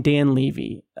thoughts on Dan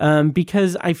Levy,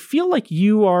 because I feel like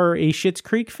you are a Schitt's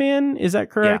Creek fan. Is that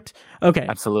correct? Yeah, okay.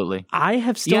 Absolutely. I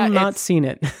have still not seen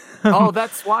it. Oh,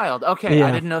 that's wild. Okay.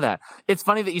 I didn't know that. It's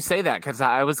funny that you say that because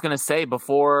I was going to say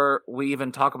before we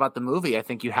even talk about the movie, I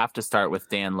think you have to start with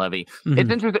Dan Levy. It's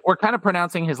interesting. We're kind of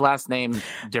pronouncing his last name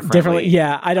differently.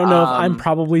 Yeah. I don't know if I'm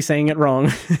probably saying it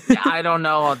wrong. I don't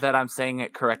know that I'm saying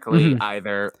it correctly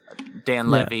either.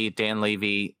 Dan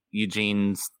Levy,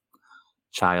 Eugene's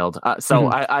child.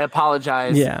 I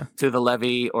apologize to the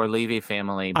Levy or Levy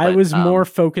family. But, I was more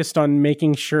focused on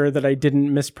making sure that I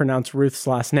didn't mispronounce Ruth's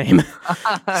last name.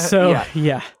 So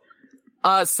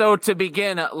to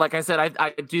begin, like I said,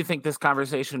 I do think this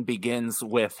conversation begins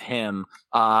with him,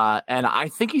 and I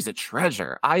think he's a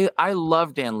treasure. I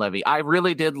love Dan Levy. I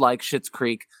really did like Schitt's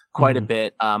Creek quite a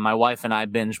bit. My wife and I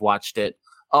binge watched it.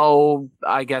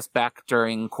 I guess back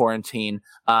during quarantine,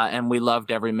 and we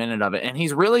loved every minute of it. And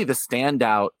he's really the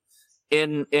standout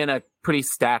in a pretty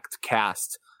stacked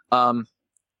cast.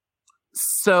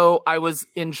 So I was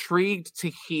intrigued to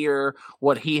hear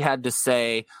what he had to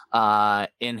say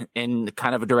in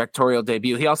kind of a directorial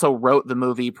debut. He also wrote the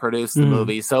movie, produced the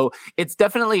movie, so it's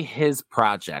definitely his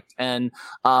project. And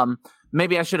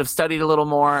maybe I should have studied a little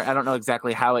more. I don't know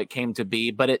exactly how it came to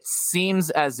be, but it seems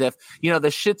as if, the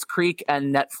Schitt's Creek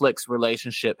and Netflix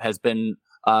relationship has been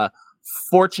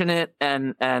fortunate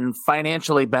and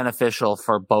financially beneficial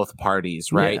for both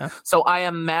parties, right? Yeah. So I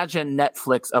imagine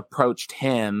Netflix approached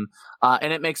him,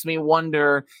 and it makes me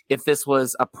wonder if this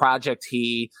was a project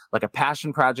like a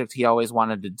passion project he always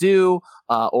wanted to do,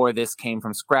 or this came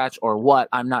from scratch or what.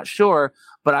 I'm not sure,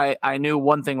 but I knew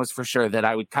one thing was for sure, that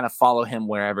I would kind of follow him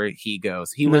wherever he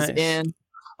goes. He was in,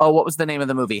 what was the name of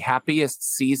the movie? Happiest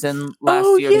Season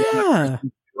last year. Yeah.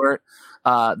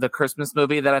 The Christmas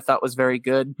movie that I thought was very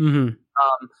good.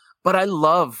 But I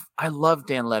love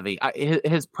Dan Levy.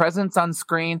 His presence on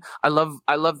screen. I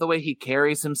love the way he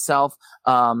carries himself.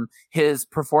 His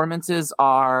performances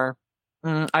are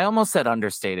I almost said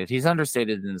understated. He's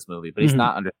understated in this movie, but he's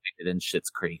not understated in Schitt's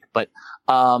Creek. But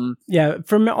yeah,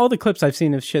 from all the clips I've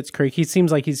seen of Schitt's Creek, he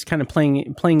seems like he's kind of playing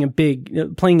it big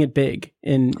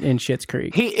in Schitt's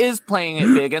Creek. He is playing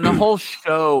it big, and the whole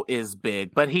show is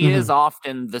big. But he is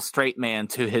often the straight man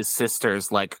to his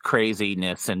sister's like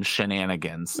craziness and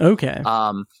shenanigans. Okay.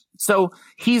 So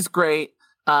he's great.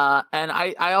 And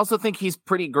I also think he's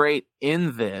pretty great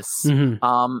in this. And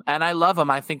I love him.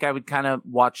 I think I would kind of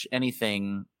watch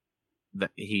anything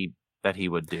that he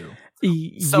would do.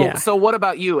 So what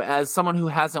about you, as someone who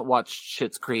hasn't watched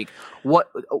Schitt's Creek?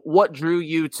 What drew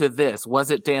you to this?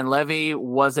 Was it Dan Levy?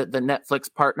 Was it the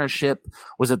Netflix partnership?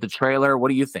 Was it the trailer? What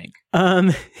do you think?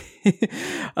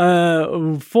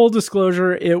 Full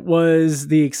disclosure, it was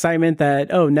the excitement that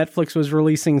Netflix was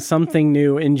releasing something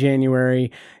new in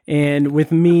January, and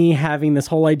with me having this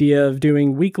whole idea of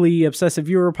doing weekly obsessive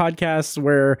viewer podcasts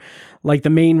where like the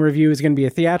main review is going to be a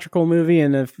theatrical movie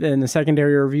and the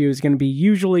secondary review is going to be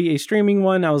usually a streaming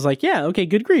one, I was like, yeah, okay,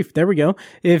 good grief, there we go.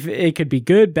 If it could be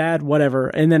good, bad, whatever.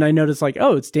 And then I noticed like,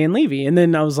 oh, it's Dan Levy, and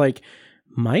then I was like,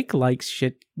 Mike likes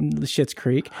Schitt's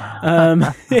Creek, and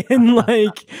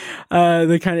like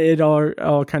the kind of it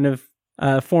all kind of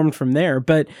formed from there.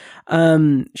 But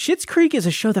Schitt's Creek is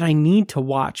a show that I need to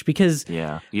watch because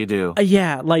you do.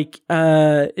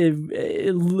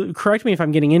 Correct me if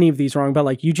I'm getting any of these wrong, but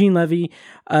like Eugene Levy,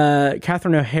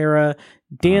 Catherine O'Hara,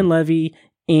 Dan Levy,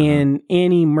 and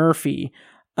Annie Murphy,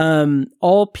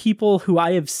 all people who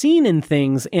I have seen in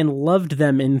things and loved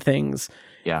them in things.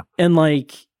 Yeah, and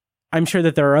like, I'm sure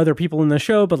that there are other people in the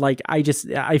show, but like, I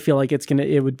feel like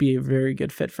it would be a very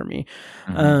good fit for me.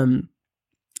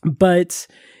 But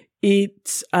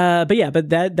that's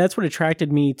what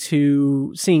attracted me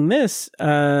to seeing this,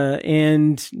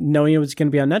 and knowing it was going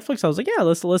to be on Netflix. I was like, yeah,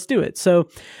 let's do it. So,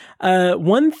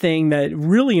 one thing that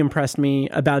really impressed me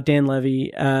about Dan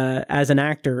Levy, as an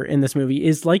actor in this movie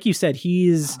is, like you said,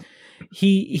 he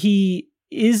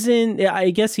isn't, I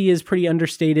guess he is pretty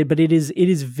understated, but it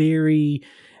is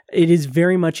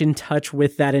very much in touch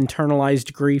with that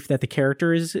internalized grief that the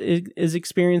character is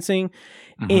experiencing.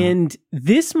 And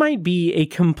this might be a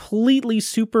completely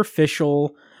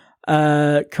superficial,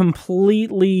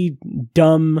 completely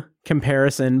dumb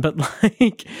comparison, but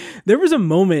like there was a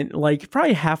moment like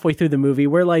probably halfway through the movie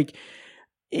where like,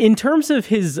 in terms of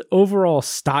his overall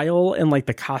style and like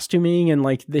the costuming and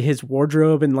like his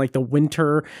wardrobe and like the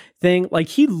winter thing, like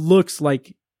he looks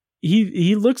like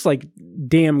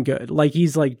damn good. Like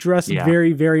he's like dressed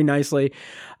very, very nicely.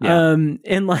 And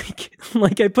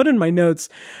like I put in my notes,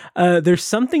 there's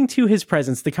something to his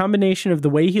presence, the combination of the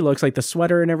way he looks, like the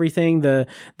sweater and everything, the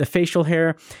facial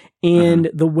hair, and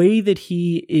the way that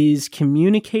he is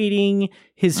communicating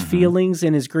his feelings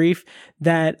and his grief,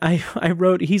 that I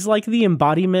wrote, he's like the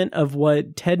embodiment of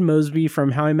what Ted Mosby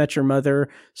from How I Met Your Mother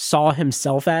saw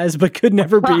himself as, but could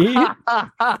never be.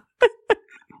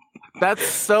 That's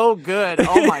so good.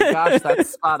 Oh my gosh,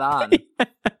 that's spot on.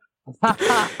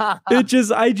 I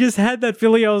just had that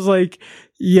feeling. I was like,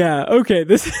 yeah, okay,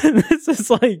 this is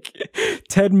like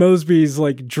Ted Mosby's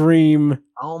like dream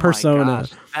persona.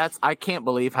 Gosh. I can't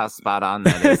believe how spot on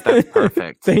that is. That's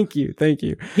perfect. Thank you.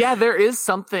 Yeah, there is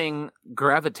something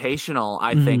gravitational,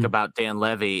 I think, about Dan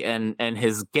Levy and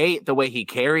his gait, the way he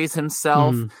carries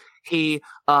himself. He,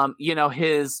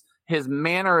 his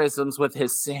mannerisms with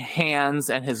his hands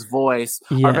and his voice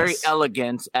are very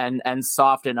elegant and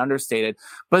soft and understated,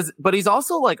 but he's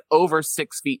also like over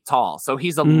 6 feet tall. So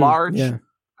he's a large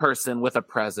person with a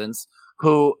presence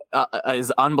who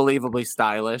is unbelievably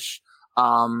stylish.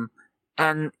 I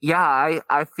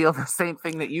feel the same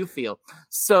thing that you feel.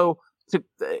 So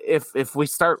if we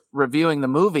start reviewing the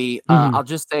movie, I'll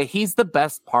just say he's the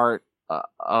best part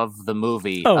of the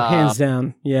movie. Oh, hands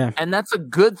down. Yeah. And that's a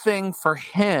good thing for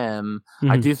him.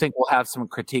 I do think we'll have some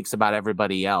critiques about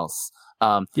everybody else.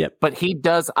 But he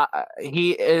does,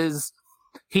 he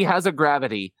has a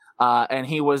gravity, and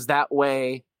he was that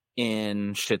way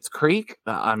in Schitt's Creek.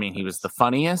 He was the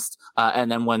funniest. And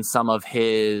then when some of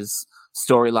his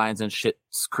storylines in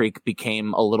Schitt's Creek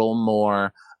became a little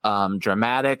more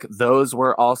dramatic, those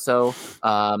were also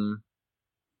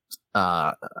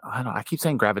I keep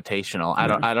saying gravitational. I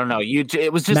don't know.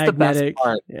 It was just magnetic, the best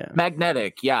part. Yeah.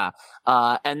 Magnetic, yeah.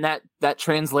 And that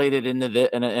translated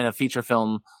into in a feature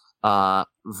film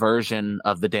version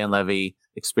of the Dan Levy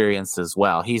experience as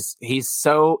well. He's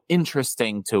so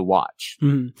interesting to watch.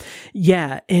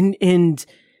 Yeah, and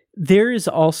there is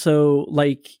also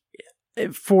like,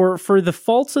 for the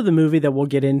faults of the movie that we'll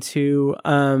get into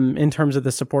in terms of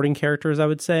the supporting characters, I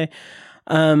would say,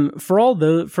 for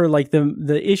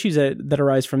the issues that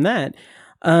arise from that,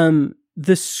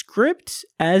 the script,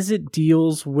 as it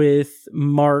deals with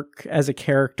Mark as a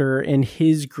character and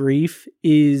his grief,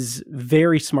 is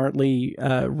very smartly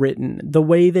written. The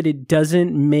way that it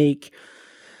doesn't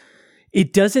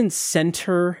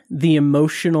center the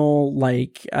emotional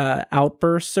like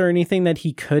outbursts or anything that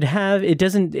he could have. It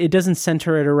doesn't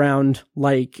center it around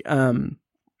like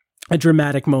a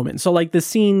dramatic moment. So like the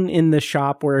scene in the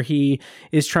shop where he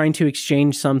is trying to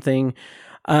exchange something,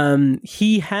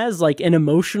 he has like an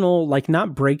emotional, like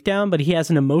not breakdown, but he has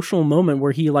an emotional moment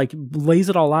where he like lays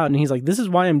it all out and he's like, this is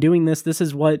why I'm doing this. This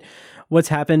is what's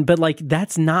happened. But like,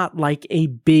 that's not like a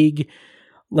big,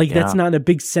 that's not a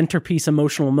big centerpiece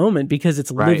emotional moment because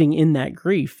it's living in that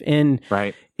grief. And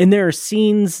there are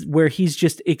scenes where he's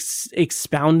just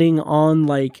expounding on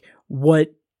like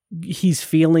what he's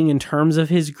feeling in terms of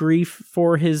his grief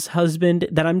for his husband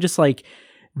that I'm just like,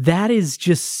 that is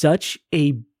just such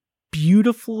a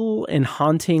beautiful and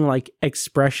haunting like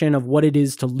expression of what it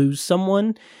is to lose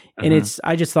someone. And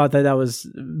I just thought that was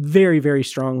very, very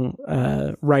strong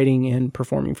writing and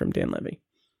performing from Dan Levy.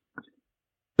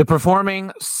 The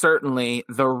performing, certainly.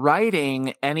 The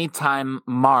writing, anytime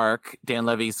Mark, Dan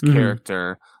Levy's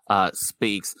character,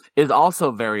 speaks, is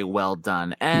also very well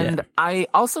done. And I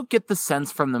also get the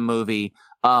sense from the movie,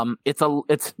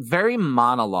 it's very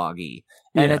monologue-y.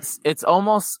 And it's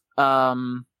almost,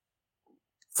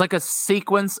 it's like a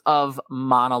sequence of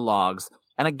monologues.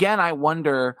 And again, I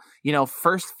wonder,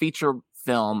 first feature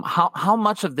film, how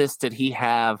much of this did he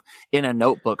have in a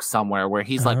notebook somewhere where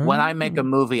he's like, when I make a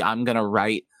movie, I'm going to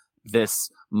write this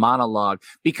monologue?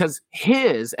 Because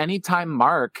anytime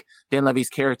Mark, Dan Levy's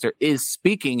character, is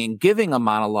speaking and giving a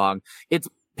monologue, it's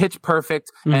pitch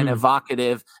perfect and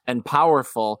evocative and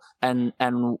powerful and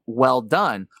well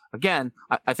done. Again,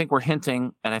 I think we're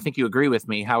hinting, and I think you agree with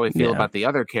me, how we feel about the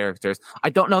other characters. I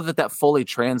don't know that fully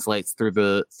translates through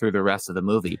the rest of the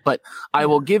movie, but I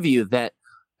will give you that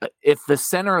if the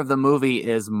center of the movie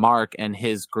is Mark and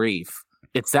his grief,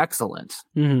 it's excellent.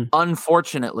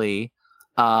 Unfortunately,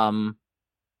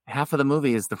 half of the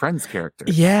movie is the friends'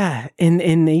 characters. Yeah,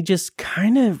 and they just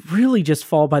kind of really just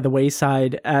fall by the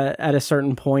wayside at a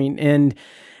certain point. And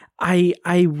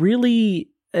I really,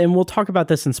 and we'll talk about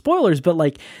this in spoilers, but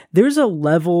like there's a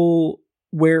level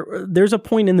where there's a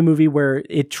point in the movie where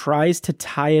it tries to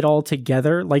tie it all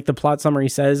together. Like the plot summary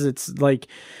says, it's like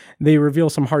they reveal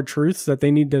some hard truths that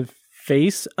they need to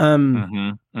face.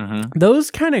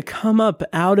 Those kind of come up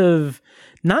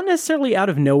not necessarily out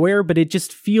of nowhere, but it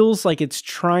just feels like it's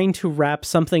trying to wrap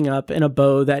something up in a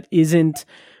bow that isn't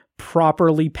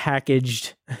properly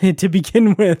packaged to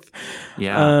begin with.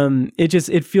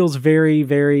 It feels very,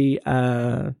 very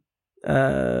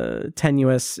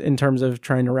tenuous in terms of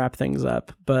trying to wrap things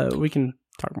up, but we can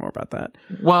talk more about that.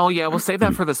 Well, yeah, we'll save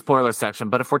that for the spoiler section.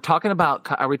 But if we're talking about,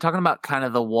 are we talking about kind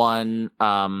of the one,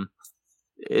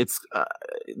 it's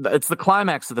the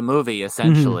climax of the movie,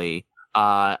 essentially,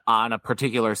 on a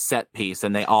particular set piece,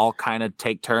 and they all kind of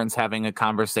take turns having a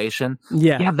conversation.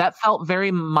 Yeah, that felt very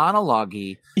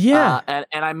monologue-y. And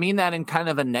I mean that in kind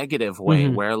of a negative way,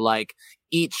 where like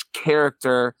each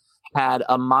character had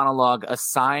a monologue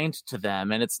assigned to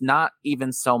them, and it's not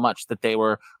even so much that they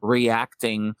were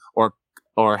reacting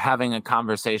or having a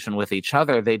conversation with each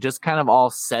other. They just kind of all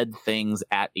said things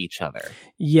at each other.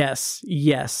 Yes,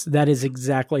 that is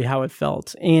exactly how it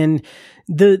felt. And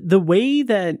the way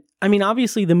that, I mean,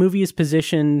 obviously the movie is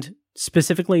positioned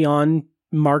specifically on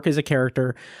Mark as a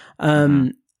character.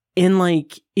 And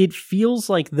like, it feels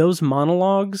like those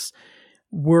monologues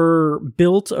were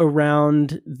built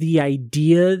around the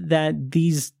idea that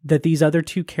these other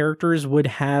two characters would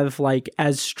have like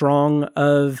as strong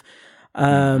of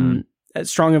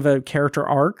a character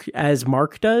arc as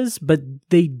Mark does, but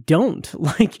they don't.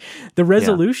 Like the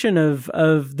resolution of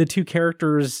the two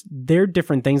characters, they're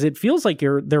different things. It feels like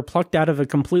they're plucked out of a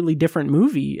completely different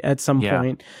movie at some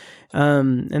point.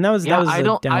 And that was I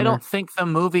don't think the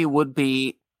movie would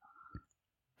be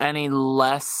any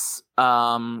less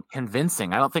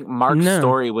convincing. I don't think Mark's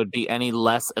story would be any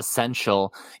less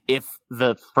essential if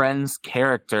the friends'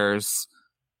 characters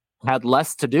had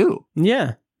less to do.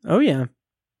 Yeah. Oh yeah.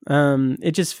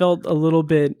 It just felt a little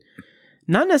bit,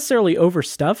 not necessarily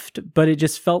overstuffed, but it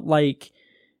just felt like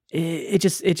it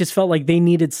just felt like they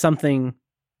needed something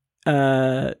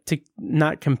to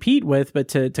not compete with, but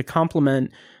to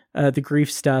complement the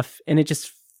grief stuff. And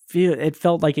it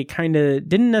felt like it kind of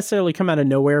didn't necessarily come out of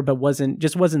nowhere, but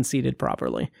wasn't seated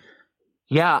properly.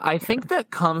 Yeah, I think that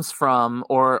comes from,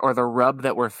 or the rub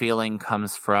that we're feeling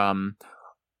comes from,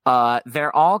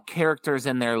 they're all characters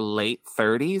in their late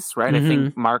 30s, right? I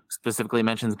think Mark specifically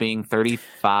mentions being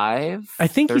 35. I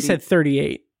think he said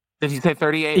 38. Did you say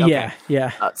 38? Okay.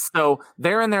 Yeah. So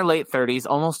they're in their late 30s,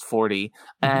 almost 40,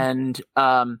 and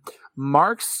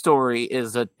Mark's story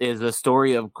is a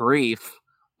story of grief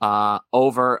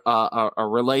over a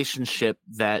relationship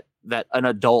that an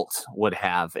adult would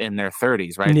have in their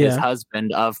 30s, right? Yeah. His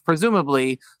husband of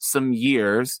presumably some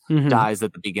years dies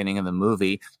at the beginning of the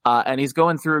movie, and he's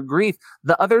going through grief.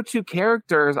 The other two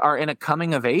characters are in a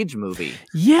coming of age movie.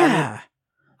 Yeah.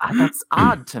 That's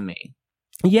odd to me.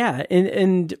 Yeah,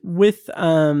 and with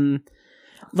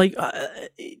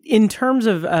in terms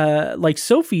of like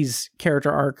Sophie's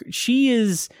character arc, she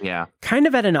is kind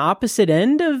of at an opposite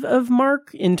end of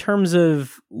Mark in terms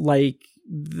of like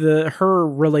her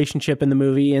relationship in the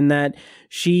movie, in that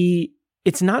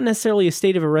it's not necessarily a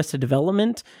state of arrested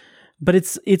development, but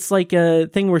it's like a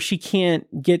thing where she can't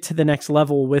get to the next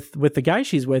level with the guy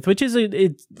she's with, which is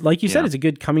like you said, it's a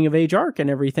good coming of age arc and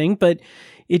everything, but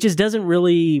it just doesn't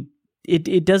really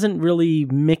it doesn't really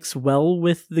mix well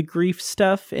with the grief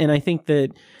stuff. And I think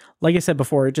that, like I said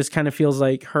before, it just kind of feels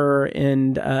like her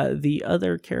and the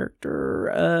other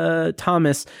character,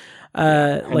 Thomas,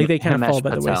 like they kind of fall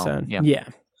by the wayside. Yeah.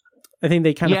 I think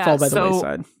they kind of fall by the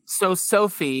wayside. So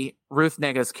Sophie, Ruth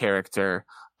Nega's character,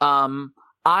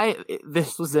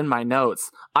 this was in my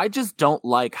notes. I just don't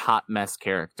like hot mess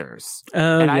characters.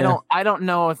 I don't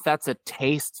know if that's a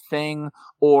taste thing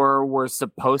or we're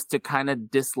supposed to kind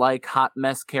of dislike hot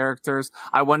mess characters.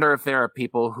 I wonder if there are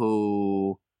people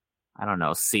who, I don't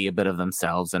know, see a bit of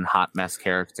themselves in hot mess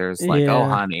characters. Like, oh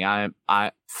honey,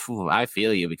 I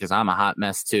feel you because I'm a hot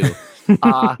mess too.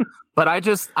 But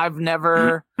I've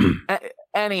never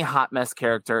any hot mess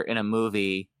character in a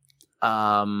movie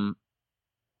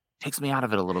takes me out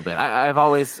of it a little bit. I've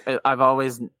always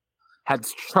had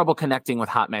trouble connecting with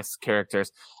hot mess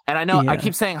characters, and I know I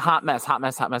keep saying hot mess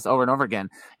over and over again,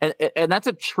 and that's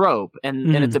a trope,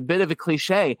 and it's a bit of a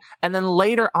cliche. And then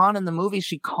later on in the movie,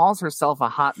 she calls herself a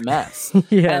hot mess.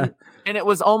 And it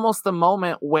was almost the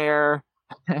moment where,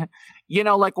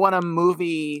 like when a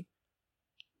movie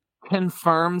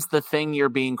confirms the thing you're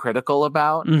being critical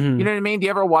about. You know what I mean? Do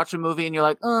you ever watch a movie and you're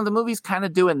like, oh, the movie's kind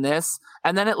of doing this,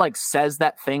 and then it like says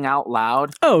that thing out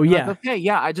loud? Oh yeah. Like, okay,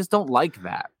 yeah, I just don't like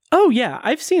that. Oh yeah,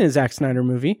 I've seen a Zack Snyder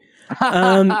movie.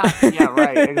 Yeah,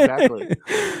 right, exactly.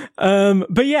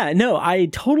 But yeah, no, I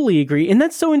totally agree, and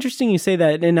that's so interesting you say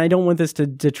that. And I don't want this to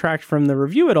detract from the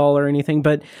review at all or anything,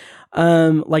 but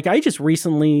like I just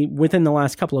recently, within the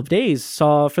last couple of days,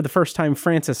 saw for the first time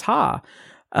Frances Ha.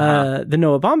 The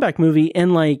Noah Baumbach movie,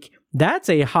 and like that's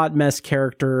a hot mess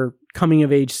character coming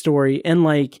of age story, and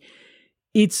like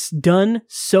it's done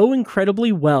so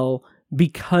incredibly well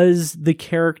because the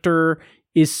character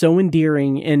is so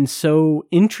endearing and so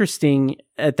interesting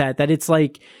at that it's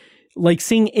like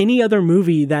seeing any other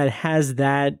movie that has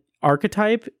that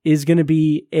archetype is going to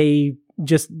be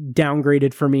just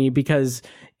downgraded for me because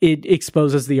it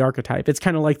exposes the archetype. It's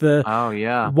kind of like the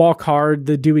Walk Hard,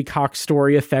 the Dewey Cox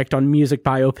story effect on music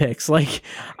biopics. Like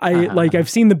I've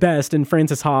seen the best in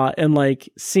Frances Ha, and like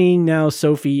seeing now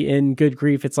Sophie in Good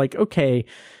Grief, it's like, okay,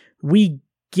 we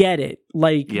get it.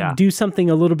 Like do something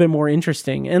a little bit more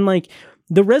interesting. And like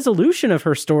the resolution of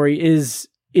her story is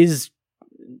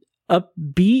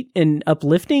upbeat and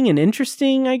uplifting and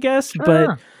interesting, I guess.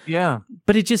 Sure.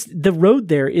 But it just, the road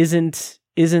there isn't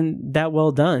that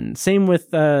well done. Same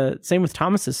with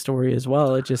Thomas's story as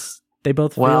well. It just, they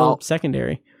both feel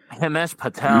secondary. Himesh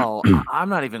Patel, I'm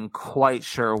not even quite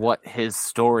sure what his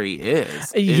story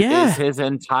is. Is his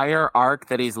entire arc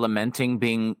that he's lamenting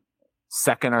being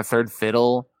second or third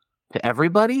fiddle to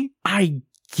everybody? I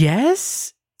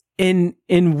guess. And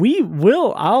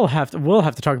we'll have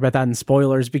to talk about that in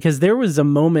spoilers, because there was a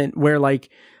moment where like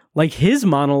his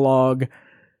monologue.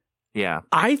 Yeah.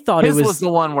 I thought this was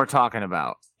the one we're talking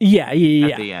about. Yeah. At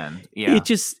the end. Yeah.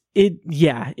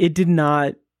 It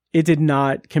did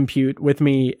not compute with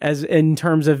me as in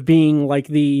terms of being like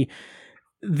the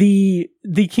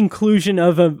conclusion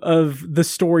of the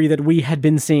story that we had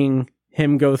been seeing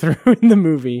him go through in the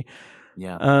movie.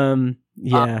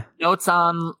 Yeah. Notes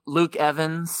on Luke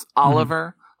Evans,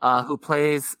 Oliver, who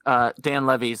plays Dan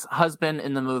Levy's husband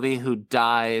in the movie, who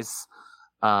dies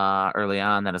early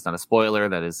on. That is not a spoiler.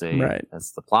 That is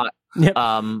that's the plot. Yep.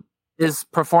 His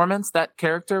performance, that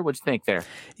character, what'd you think there?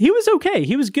 He was okay.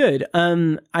 He was good.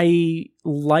 I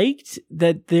liked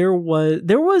that there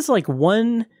was like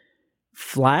one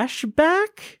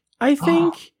flashback, I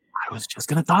think. I was just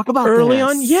going to talk about early this.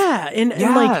 on. Yeah. And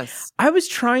like, I was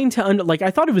trying to I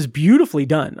thought it was beautifully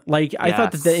done. Like, I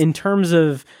thought that in terms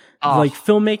of like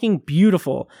filmmaking,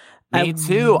 beautiful. Me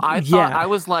too. I thought, I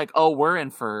was like, oh, we're in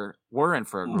for we're in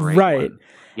for a great one.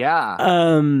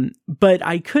 Yeah. But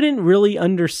I couldn't really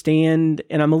understand,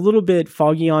 and I'm a little bit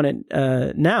foggy on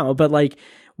it now, but like,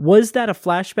 was that a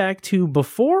flashback to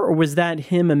before, or was that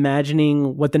him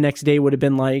imagining what the next day would have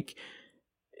been like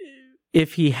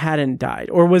if he hadn't died?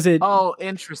 Or was it... Oh,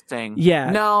 interesting. Yeah.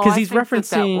 No, because he's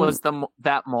referencing... that was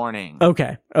that morning.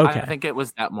 Okay. I think it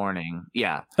was that morning.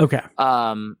 Yeah. Okay.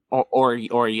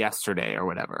 Or yesterday or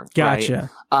whatever.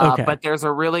 Gotcha. Right? Okay. But there's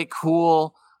a really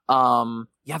cool... the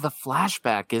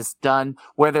flashback is done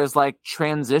where there's like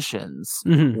transitions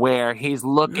where he's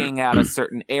looking at a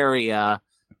certain area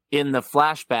in the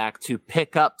flashback to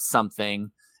pick up something,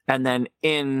 and then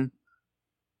in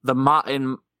the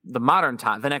modern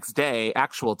time, the next day,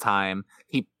 actual time,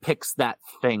 he picks that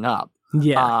thing up.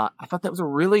 Yeah. I thought that was a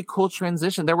really cool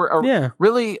transition. There were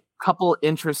really couple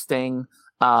interesting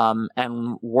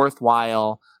and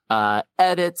worthwhile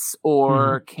edits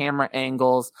or camera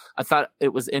angles. I thought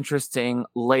it was interesting.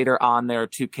 Later on, there are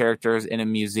two characters in a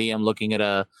museum looking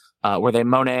at were they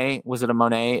Monet? Was it a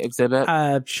Monet exhibit?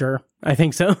 Sure. I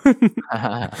think so.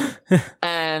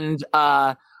 And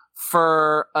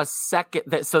for a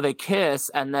second, so they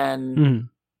kiss, and then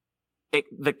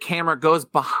the camera goes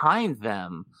behind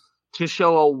them to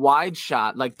show a wide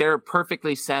shot, like they're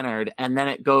perfectly centered, and then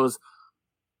it goes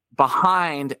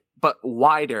behind but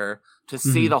wider to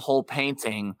see the whole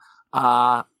painting.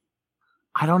 I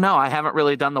don't know. I haven't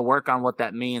really done the work on what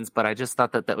that means, but I just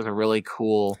thought that was a really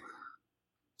cool...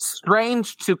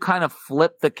 Strange to kind of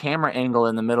flip the camera angle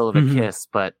in the middle of a kiss,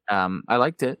 but I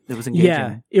liked it. It was engaging.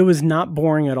 Yeah, it was not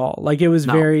boring at all. Like, it was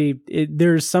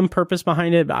there's some purpose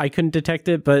behind it, but I couldn't detect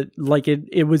it, but like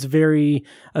it was a very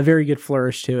good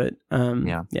flourish to it.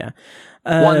 Yeah.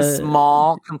 One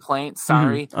small complaint,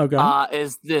 sorry, Okay.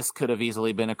 is this could have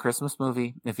easily been a Christmas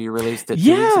movie if you released it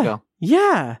 2 weeks ago.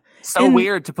 Yeah. So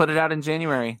weird to put it out in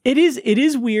January. It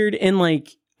is weird, and like,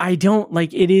 I don't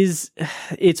like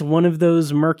it's one of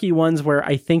those murky ones where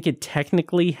I think it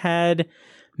technically had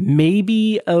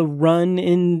maybe a run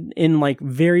in like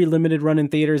very limited run in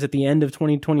theaters at the end of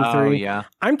 2023. Oh, yeah.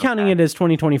 I'm counting it as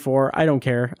 2024. I don't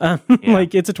care.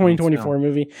 Like, it's a 2024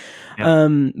 movie.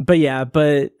 Yeah.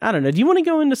 But I don't know. Do you want to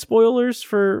go into spoilers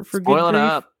for Good Grief? Spoil it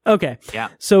up. Okay. Yeah.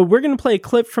 So we're going to play a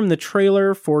clip from the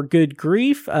trailer for Good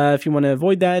Grief. If you want to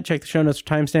avoid that, check the show notes for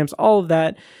timestamps, all of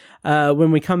that.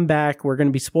 When we come back, we're going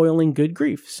to be spoiling Good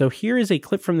Grief. So here is a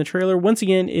clip from the trailer. Once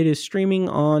again, it is streaming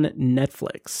on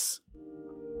Netflix.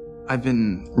 I've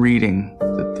been reading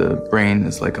that the brain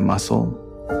is like a muscle.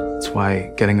 That's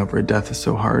why getting over a death is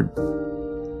so hard.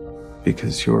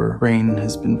 Because your brain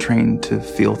has been trained to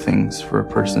feel things for a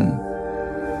person.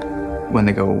 When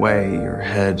they go away, your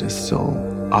head is still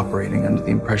operating under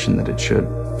the impression that it should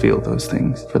feel those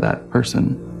things for that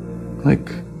person.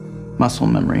 Like muscle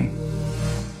memory.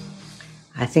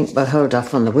 I think we'll hold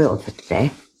off on the will for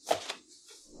today.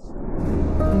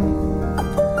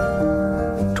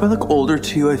 Do I look older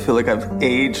to you? I feel like I've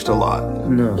aged a lot.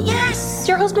 No. Yes,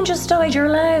 your husband just died. You're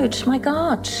allowed. My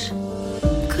God.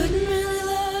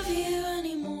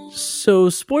 So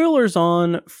spoilers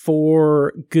on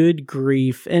for Good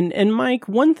Grief. And Mike,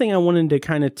 one thing I wanted to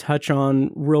kind of touch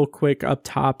on real quick up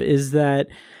top is that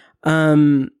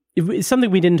it's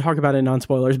something we didn't talk about in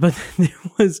non-spoilers, but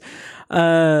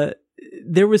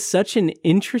there was such an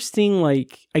interesting,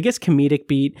 like, I guess comedic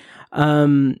beat,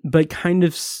 but kind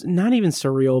of not even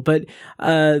surreal, but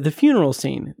the funeral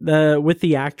scene, with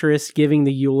the actress giving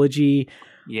the eulogy.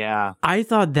 Yeah. I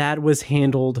thought that was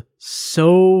handled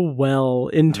so well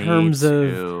in terms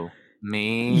of...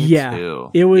 Me too.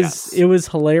 It was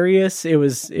hilarious. It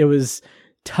was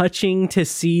touching to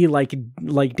see like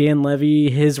Dan Levy,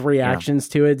 his reactions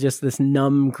to it, just this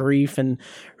numb grief, and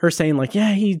her saying like,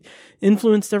 yeah, he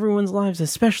influenced everyone's lives,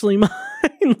 especially mine.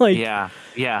 Like, yeah.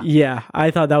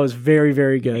 I thought that was very,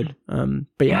 very good.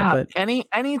 But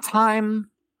anytime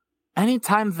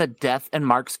the death and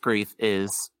Mark's grief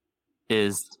is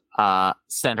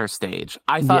center stage,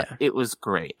 I thought it was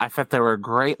great. I thought there were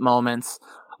great moments.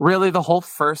 Really, the whole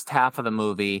first half of the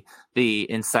movie, the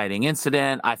inciting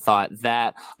incident, I thought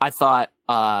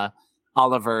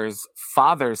Oliver's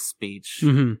father's speech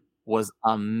was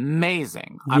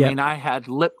amazing. I mean, I had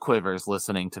lip quivers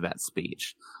listening to that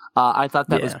speech. I thought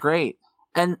that was great.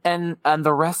 And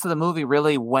the rest of the movie,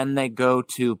 really, when they go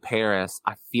to Paris,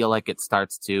 I feel like it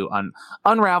starts to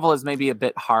unravel is maybe a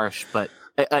bit harsh, but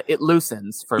it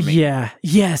loosens for me. Yeah.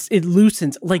 Yes, it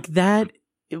loosens. Like that.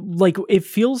 Like, it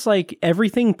feels like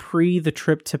everything pre the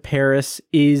trip to Paris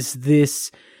is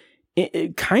this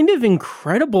kind of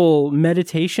incredible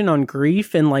meditation on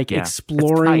grief and like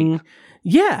exploring.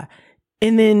 Yeah.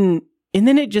 And then And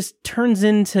then it just turns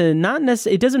into not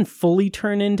necessarily, it doesn't fully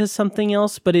turn into something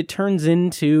else, but it turns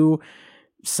into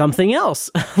something else.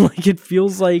 Like it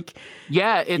feels like,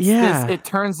 it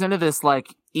turns into this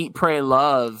like eat, pray,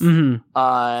 love,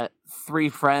 three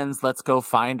friends, let's go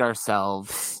find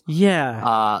ourselves.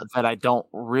 Yeah. That I don't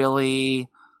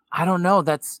know.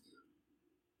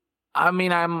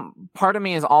 Part of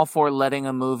me is all for letting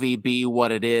a movie be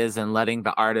what it is and letting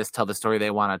the artist tell the story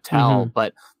they want to tell.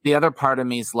 But the other part of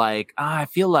me is like, I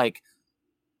feel like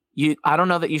I don't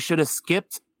know that you should have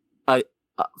skipped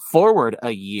forward a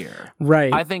year.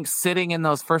 Right. I think sitting in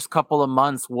those first couple of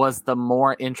months was the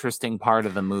more interesting part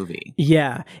of the movie.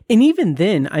 Yeah. And even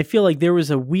then, I feel like there was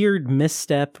a weird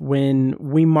misstep when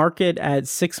we mark it at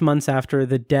 6 months after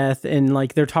the death, and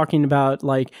like they're talking about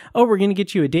like, oh, we're going to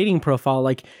get you a dating profile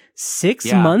like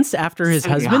 6 months after his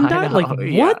husband died. Like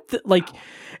what? Like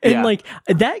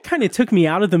that kind of took me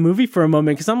out of the movie for a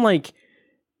moment, because I'm like,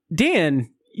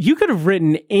 Dan, you could have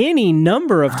written any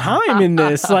number of time in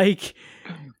this. Like,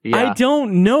 I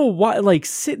don't know why. Like,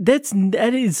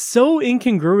 that is so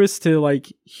incongruous to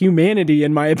like humanity,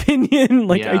 in my opinion.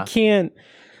 Like, I can't.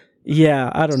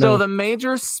 Yeah, I don't know. So the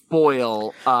major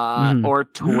spoil or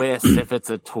twist, if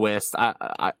it's a twist,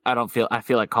 I don't feel. I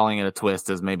feel like calling it a twist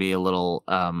is maybe a little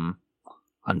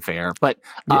unfair. But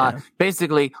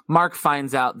basically, Mark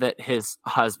finds out that his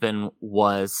husband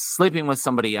was sleeping with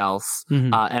somebody else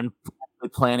and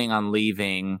planning on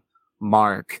leaving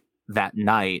Mark that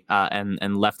night,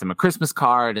 and left him a Christmas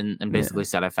card and basically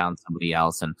said, I found somebody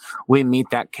else. And we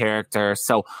meet that character.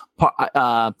 So part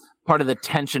of the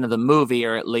tension of the movie,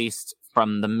 or at least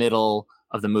from the middle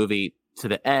of the movie to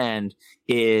the end,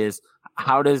 is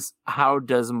how does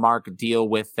Mark deal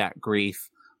with that grief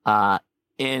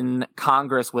in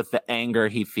Congress with the anger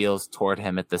he feels toward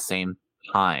him at the same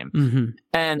time.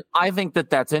 And I think that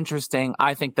that's interesting.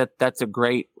 I think that that's a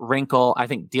great wrinkle. I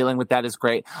think dealing with that is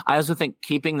great. I also think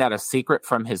keeping that a secret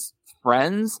from his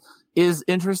friends is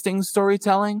interesting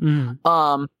storytelling.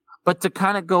 But to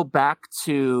kind of go back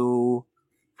to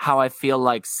how I feel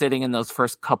like sitting in those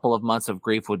first couple of months of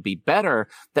grief would be better,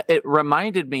 that it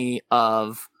reminded me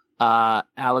of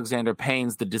Alexander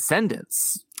Payne's The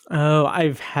Descendants. Oh,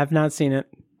 I have not seen it.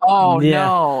 Oh,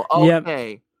 no.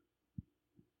 Okay. Yep.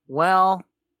 Well,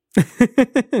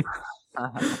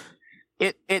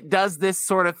 it does this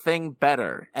sort of thing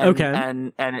better,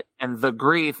 and the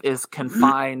grief is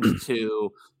confined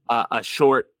to a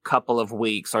short couple of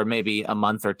weeks, or maybe a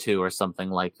month or two, or something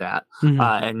like that,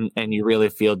 and you really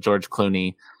feel George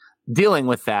Clooney dealing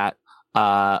with that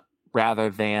rather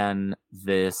than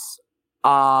this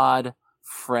odd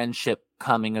friendship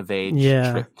coming of age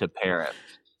trip to Paris.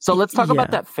 So let's talk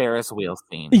about that Ferris wheel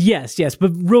scene. Yes.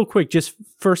 But real quick, just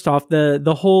first off,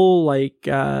 the whole like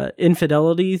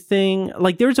infidelity thing.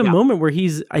 Like there's a moment where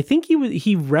I think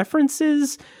he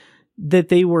references that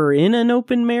they were in an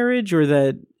open marriage, or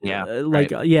that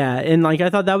and like I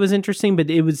thought that was interesting,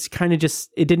 but it was kind of just,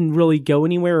 it didn't really go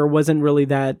anywhere, or wasn't really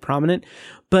that prominent.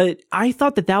 But I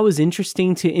thought that was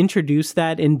interesting to introduce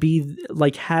that and be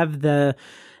like have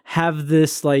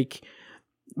this like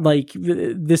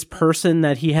this person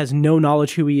that he has no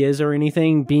knowledge who he is or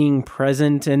anything being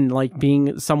present, and like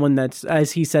being someone that's,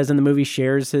 as he says in the movie,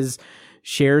 shares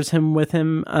him with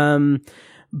him.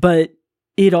 But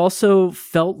it also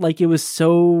felt like it was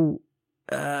so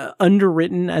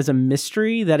underwritten as a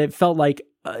mystery that it felt like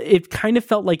it kind of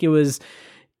felt like it was,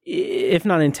 if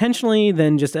not intentionally,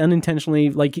 then just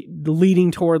unintentionally, like leading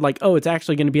toward like, oh, it's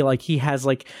actually going to be like he has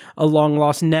like a long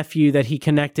lost nephew that he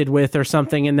connected with or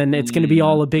something, and then it's going to be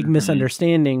all a big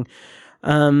misunderstanding.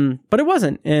 But it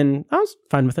wasn't, and I was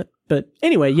fine with it. But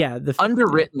anyway, the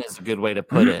underwritten is a good way to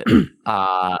put it.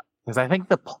 Because I think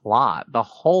the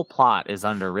whole plot is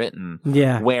underwritten.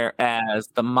 Yeah. Whereas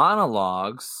the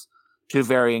monologues, to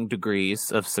varying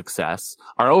degrees of success,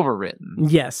 are overwritten.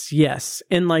 Yes.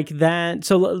 And like that.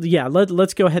 So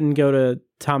let's go ahead and go to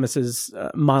Thomas's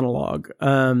monologue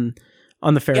on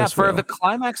the Ferris wheel. For the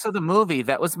climax of the movie,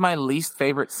 that was my least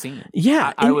favorite scene.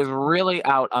 Yeah. I was really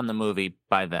out on the movie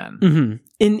by then.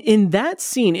 In that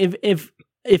scene,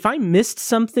 if I missed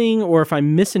something, or if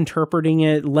I'm misinterpreting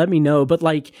it, let me know. But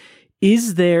like,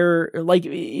 is there, like,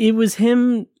 it was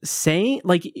him saying,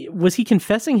 like, was he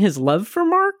confessing his love for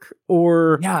Mark?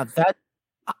 Or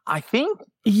I think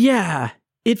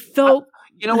it felt,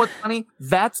 you know what's funny,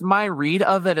 that's my read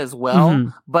of it as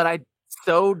well, but I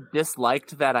so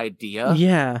disliked that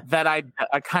idea that I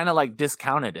kind of like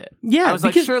discounted it. I was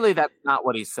like, surely that's not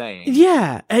what he's saying.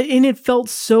 And it felt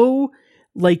so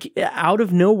like out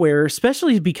of nowhere,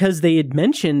 especially because they had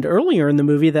mentioned earlier in the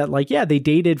movie that like, yeah, they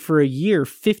dated for a year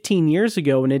 15 years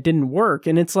ago and it didn't work.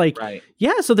 And it's like,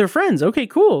 yeah, so they're friends. Okay,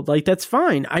 cool. Like, that's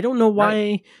fine. I don't know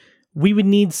why we would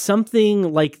need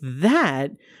something like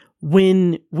that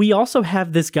when we also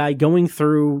have this guy going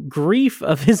through grief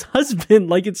of his husband.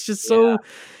 Like, it's just so,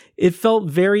 it felt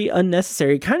very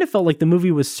unnecessary. It kind of felt like the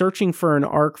movie was searching for an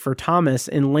arc for Thomas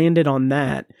and landed on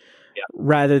that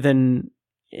rather than,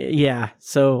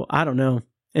 so I don't know.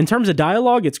 In terms of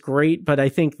dialogue, it's great, but I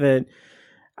think that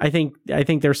I think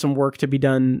there's some work to be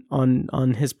done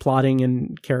on his plotting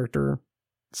and character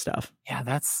stuff. Yeah,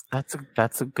 that's a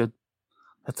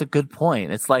good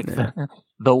point. It's like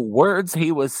the words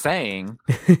he was saying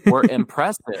were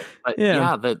impressive, but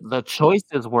the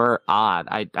choices were odd.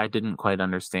 I didn't quite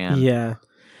understand. Yeah.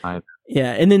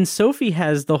 And then Sophie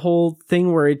has the whole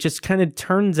thing where it just kind of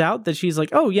turns out that she's like,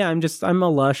 oh yeah, I'm a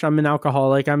lush. I'm an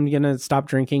alcoholic. I'm going to stop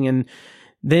drinking. And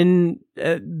then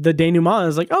the denouement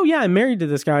is like, oh yeah, I'm married to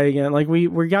this guy again. Like we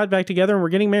got back together and we're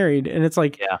getting married. And it's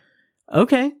like,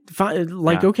 okay,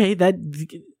 okay, that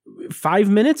 5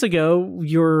 minutes ago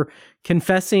you're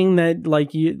confessing that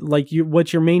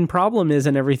what your main problem is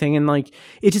and everything. And like,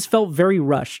 it just felt very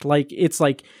rushed. Like it's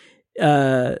like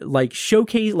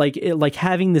showcase, like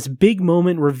having this big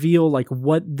moment reveal like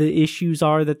what the issues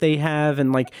are that they have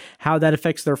and like how that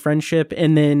affects their friendship.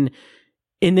 And then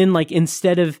like,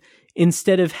 instead of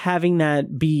having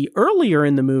that be earlier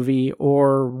in the movie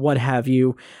or what have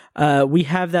you, we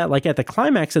have that like at the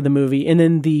climax of the movie. And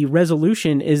then the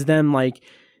resolution is them like,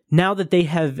 now that they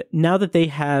have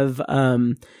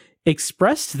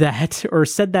expressed that or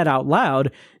said that out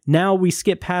loud, now we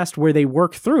skip past where they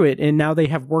work through it, and now they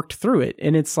have worked through it,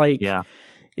 and it's like,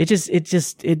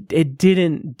 it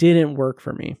didn't work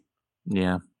for me.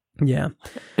 It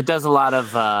does a lot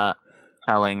of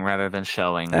telling rather than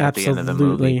showing at the end of the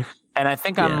movie. And I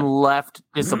think I'm left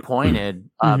disappointed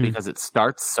because it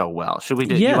starts so well. Should we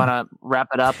do? You want to wrap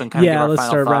it up and kind of give our let's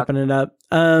final start thoughts? wrapping it up.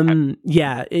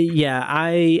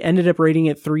 I ended up rating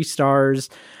it 3 stars.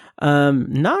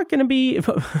 Not gonna be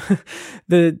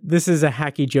this is a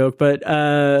hacky joke, but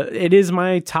it is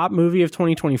my top movie of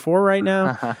 2024 right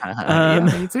now.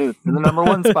 Me too. In the number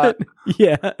 1 spot.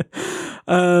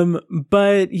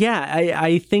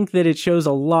 I think that it shows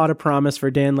a lot of promise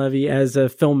for Dan Levy as a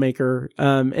filmmaker.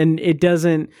 And it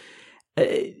doesn't.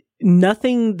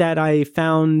 Nothing that I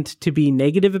found to be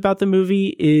negative about the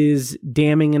movie is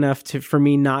damning enough for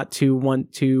me not to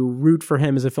want to root for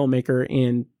him as a filmmaker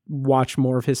and watch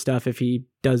more of his stuff if he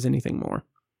does anything more.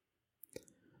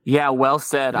 Yeah, well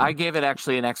said. I gave it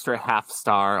actually an extra half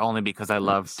star only because I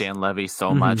love Dan Levy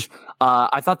so much.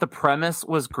 I thought the premise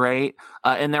was great,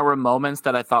 and there were moments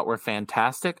that I thought were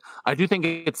fantastic. I do think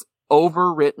it's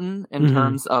overwritten in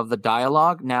terms of the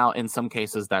dialogue. Now, in some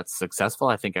cases, that's successful.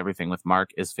 I think everything with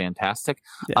Mark is fantastic.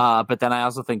 But then I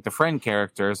also think the friend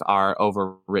characters are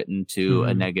overwritten to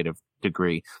a negative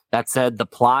degree. That said, the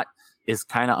plot is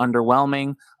kind of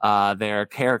underwhelming. There are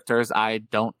characters I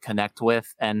don't connect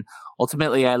with. And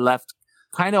ultimately, I left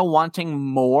kind of wanting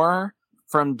more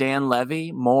from Dan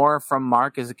Levy, more from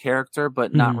Mark as a character,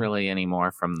 but not really any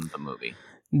more from the movie.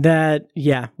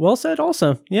 Well said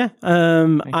also.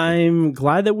 I'm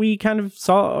glad that we kind of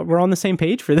we're on the same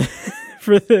page for this.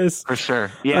 For this. For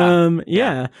sure. So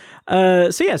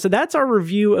that's our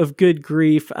review of Good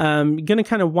Grief. Gonna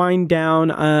kind of wind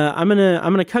down. I'm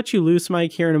gonna cut you loose,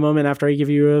 Mike, here in a moment after I give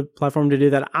you a platform to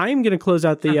do that. I'm gonna close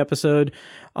out the episode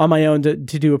on my own to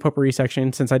do a potpourri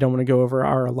section since I don't want to go over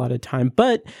our allotted time.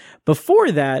 But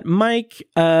before that, Mike,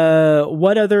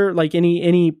 what other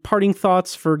any parting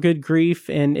thoughts for Good Grief?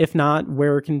 And if not,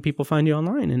 where can people find you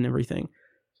online and everything?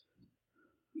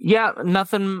 Yeah,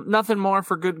 nothing more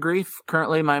for Good Grief.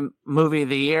 Currently my movie of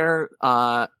the year.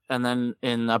 And then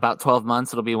in about 12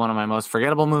 months, it'll be one of my most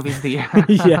forgettable movies of the year.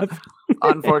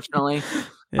 Unfortunately.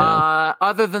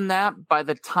 Other than that, by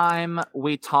the time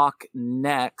we talk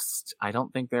next, I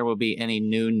don't think there will be any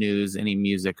new news, any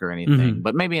music or anything,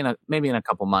 but maybe in a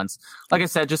couple months. Like I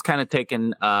said, just kind of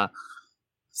taking, time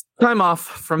off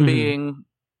from being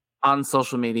on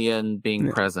social media and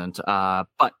being present,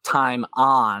 but time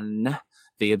on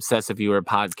the Obsessive Viewer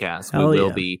podcast. We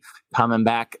will be coming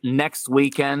back next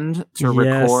weekend to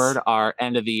record our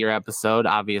end of the year episode.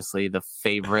 Obviously, the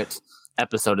favorite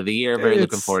episode of the year.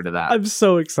 Looking forward to that. I'm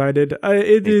so excited.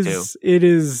 It's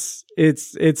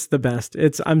the best.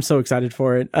 I'm so excited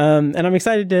for it. And I'm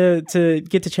excited to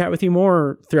get to chat with you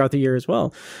more throughout the year as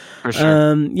well. For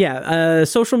sure.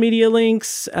 Social media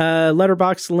links,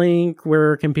 letterbox link.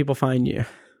 Where can people find you?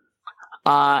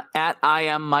 At I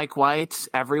am Mike White,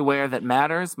 everywhere that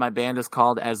matters. My band is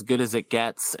called As Good As It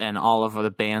Gets, and all of the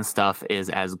band stuff is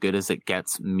As Good As It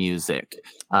Gets music.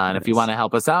 And if you want to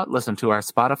help us out, listen to our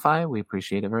Spotify. We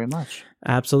appreciate it very much.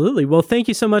 Absolutely. Well, thank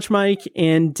you so much, Mike.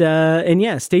 And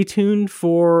yeah, stay tuned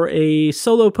for a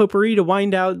solo potpourri to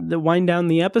wind down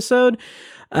the episode.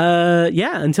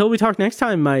 Until we talk next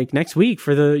time, Mike, next week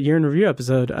for the year in review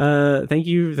episode. Thank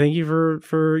you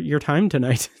for your time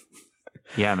tonight.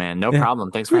 Yeah, man. No problem.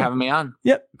 Thanks for having me on.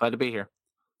 Yep. Glad to be here.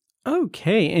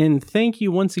 Okay. And thank you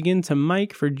once again to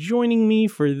Mike for joining me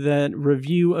for that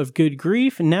review of Good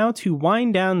Grief. Now to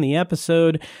wind down the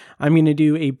episode, I'm going to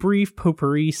do a brief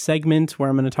potpourri segment where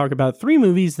I'm going to talk about 3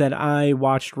 movies that I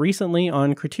watched recently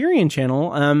on Criterion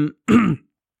Channel.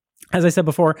 As I said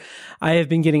before, I have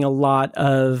been getting a lot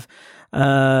of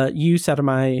use out of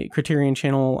my Criterion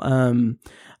Channel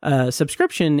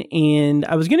subscription, and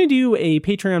I was going to do a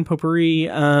Patreon potpourri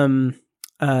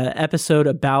episode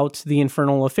about the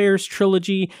Infernal Affairs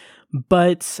trilogy,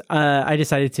 but I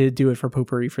decided to do it for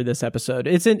potpourri for this episode.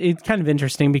 It's kind of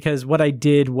interesting because what I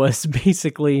did was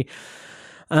basically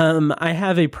I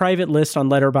have a private list on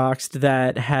Letterboxd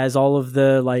that has all of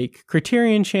the like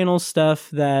Criterion Channel stuff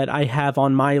that I have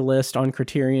on my list on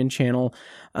Criterion Channel.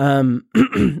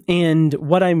 And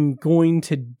what I'm going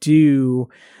to do,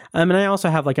 and I also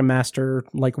have like a master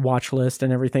like watch list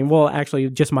and everything. Well, actually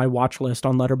just my watch list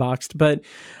on Letterboxd, but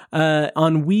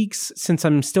on weeks, since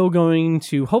I'm still going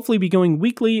to hopefully be going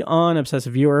weekly on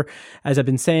Obsessive Viewer, as I've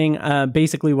been saying,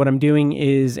 basically what I'm doing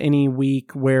is any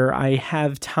week where I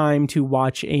have time to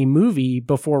watch a movie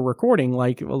before recording,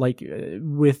 like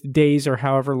with days or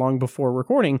however long before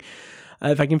recording.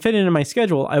 If I can fit it into my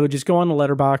schedule, I would just go on the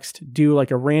Letterboxd, do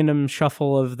like a random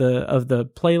shuffle of the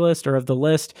playlist or of the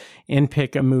list, and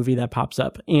pick a movie that pops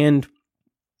up. And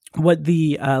what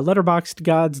the Letterboxd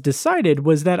gods decided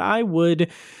was that I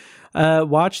would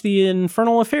watch the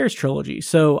Infernal Affairs trilogy.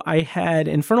 So I had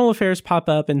Infernal Affairs pop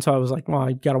up, and so I was like, well,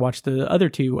 I got to watch the other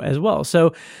 2 as well. So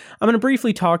I'm going to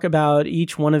briefly talk about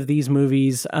each one of these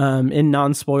movies in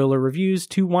non-spoiler reviews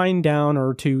to wind down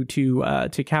or to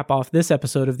cap off this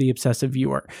episode of The Obsessive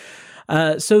Viewer.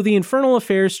 So the Infernal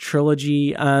Affairs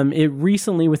trilogy, it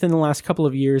recently, within the last couple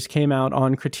of years, came out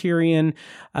on Criterion,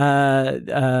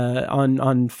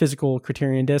 on physical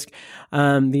Criterion disc,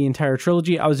 the entire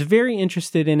trilogy. I was very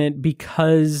interested in it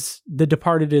because The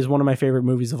Departed is one of my favorite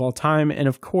movies of all time. And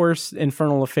of course,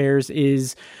 Infernal Affairs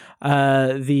is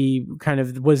was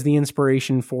the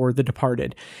inspiration for The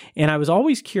Departed. And I was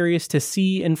always curious to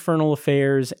see Infernal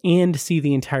Affairs and see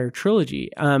the entire trilogy.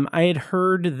 I had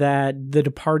heard that The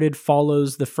Departed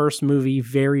follows the first movie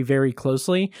very, very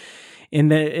closely,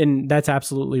 and that's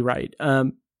absolutely right.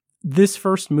 This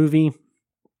first movie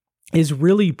is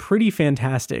really pretty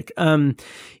fantastic.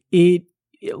 It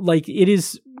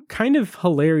is kind of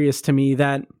hilarious to me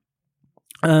that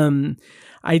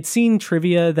I'd seen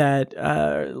trivia that,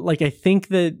 I think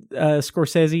that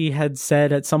Scorsese had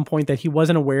said at some point that he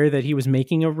wasn't aware that he was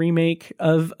making a remake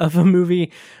of a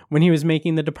movie when he was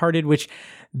making The Departed, which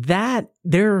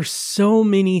there are so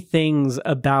many things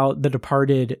about The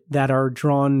Departed that are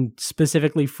drawn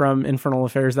specifically from Infernal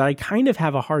Affairs that I kind of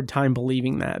have a hard time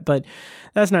believing that, but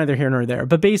that's neither here nor there.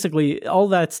 But basically, all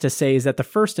that's to say is that the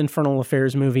first Infernal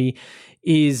Affairs movie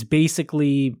is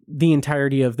basically the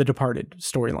entirety of the Departed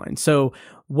storyline. So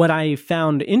what I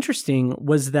found interesting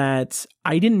was that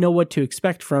I didn't know what to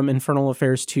expect from Infernal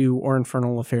Affairs 2 or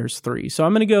Infernal Affairs 3. So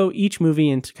I'm going to go each movie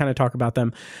and to kind of talk about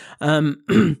them.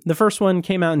 The first one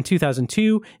came out in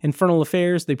 2002, Infernal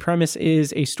Affairs. The premise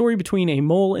is a story between a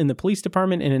mole in the police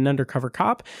department and an undercover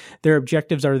cop. Their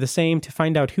objectives are the same: to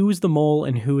find out who is the mole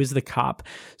and who is the cop.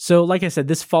 So like I said,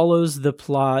 this follows the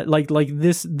plot,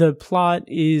 the plot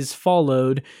is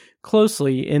followed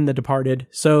closely in The Departed,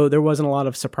 so there wasn't a lot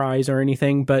of surprise or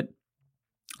anything, but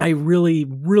I really,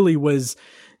 really was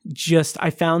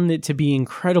I found it to be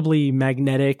incredibly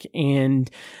magnetic and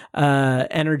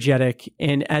energetic,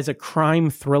 and as a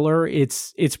crime thriller,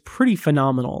 it's pretty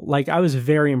phenomenal. Like, I was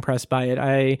very impressed by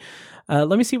it.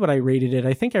 Let me see what I rated it.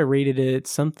 I think I rated it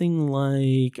something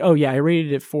like, I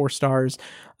rated it 4 stars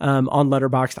on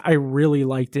Letterboxd. I really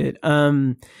liked it.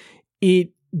 It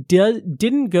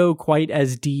didn't go quite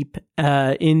as deep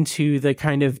into the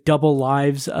kind of double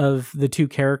lives of the 2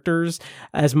 characters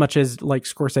as much as like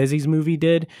Scorsese's movie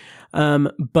did.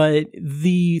 But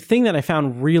the thing that I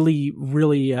found really,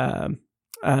 really kind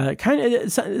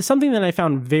of something that I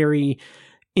found very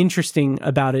interesting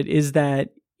about it is that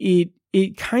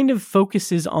it kind of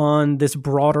focuses on this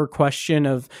broader question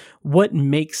of what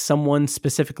makes someone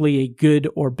specifically a good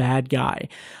or bad guy.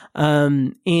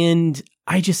 And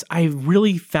I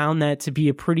really found that to be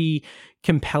a pretty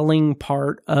compelling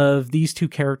part of these two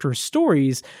characters'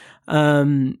 stories,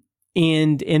 and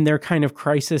their kind of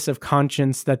crisis of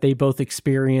conscience that they both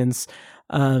experience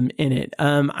in it.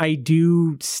 I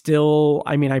do still,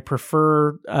 I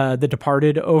prefer The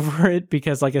Departed over it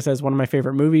because, like I said, it's one of my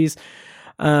favorite movies.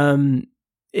 And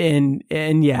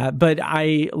yeah, but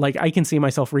I can see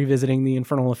myself revisiting the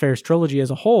Infernal Affairs trilogy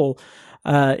as a whole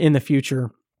in the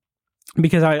future,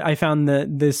 because I found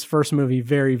this first movie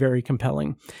very, very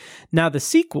compelling. Now, the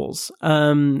sequels,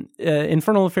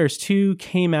 Infernal Affairs 2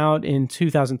 came out in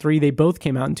 2003. They both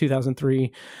came out in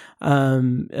 2003,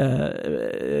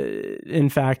 in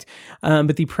fact.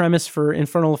 But the premise for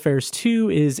Infernal Affairs 2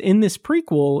 is, in this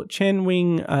prequel, Chen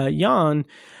Wing Yan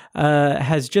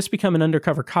has just become an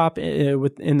undercover cop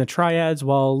in the Triads,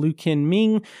 while Liu Qin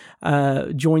Ming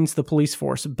joins the police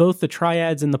force. Both the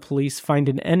Triads and the police find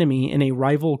an enemy in a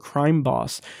rival crime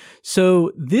boss.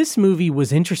 So this movie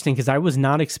was interesting because I was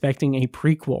not expecting a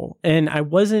prequel, and I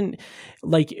wasn't,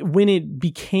 like, when it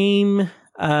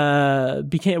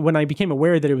when I became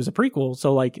aware that it was a prequel,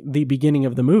 so like the beginning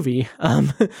of the movie,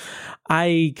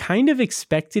 I kind of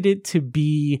expected it to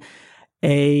be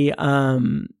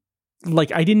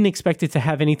I didn't expect it to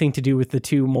have anything to do with the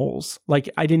two moles. Like,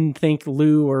 I didn't think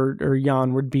Liu or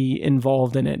Yan would be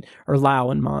involved in it, or Lao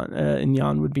and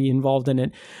Yan would be involved in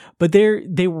it. But they're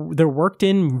worked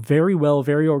in very well,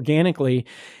 very organically.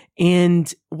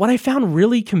 And what I found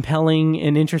really compelling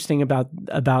and interesting about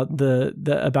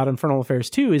Infernal Affairs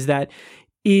 2 is that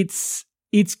it's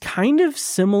kind of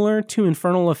similar to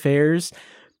Infernal Affairs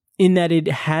in that it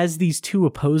has these two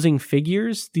opposing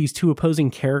figures, these two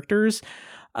opposing characters.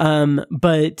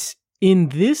 But in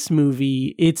this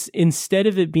movie, it's, instead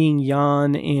of it being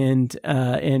Yan and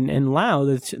Lao,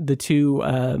 the two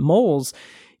moles,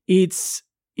 it's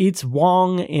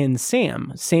Wong and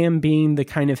Sam. Sam being the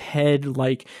kind of head,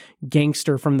 like,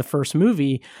 gangster from the first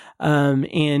movie,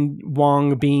 and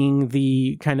Wong being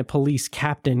the kind of police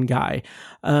captain guy.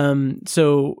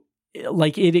 So,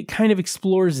 like, it kind of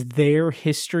explores their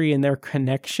history and their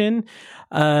connection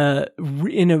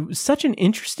in such an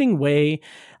interesting way,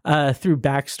 through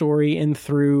backstory and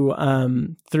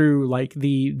through like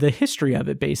the history of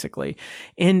it, basically.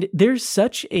 And there's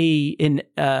such a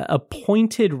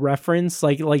pointed reference,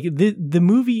 like the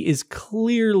movie is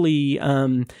clearly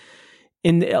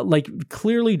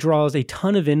clearly draws a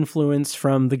ton of influence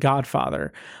from The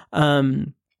Godfather,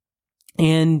 and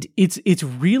it's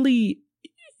really.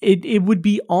 It would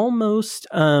be almost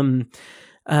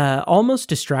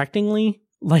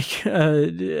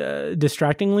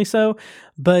distractingly so,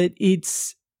 but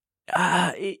it's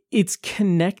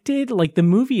connected. Like, the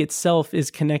movie itself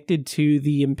is connected to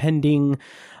the impending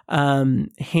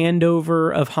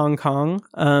handover of Hong Kong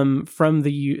from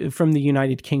the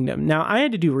United Kingdom. Now, I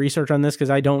had to do research on this because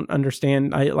I don't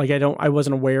understand. I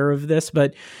wasn't aware of this,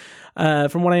 but.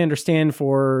 From what I understand,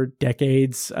 for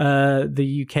decades,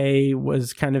 the UK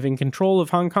was kind of in control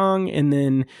of Hong Kong, and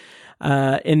then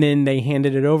they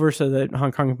handed it over so that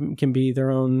Hong Kong can be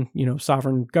their own,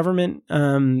 sovereign government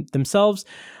themselves.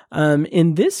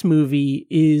 And this movie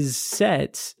is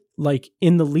set like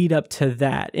in the lead up to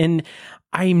that, and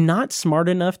I'm not smart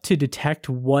enough to detect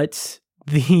what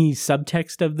the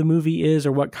subtext of the movie is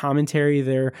or what commentary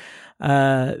they're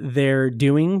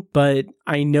doing, but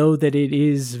I know that it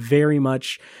is very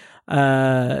much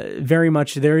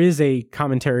there is a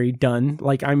commentary done.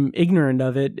 Like, I'm ignorant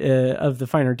of it, of the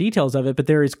finer details of it, but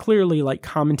there is clearly like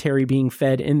commentary being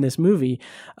fed in this movie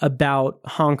about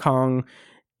Hong Kong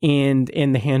and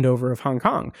the handover of Hong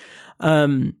Kong.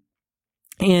 And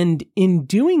in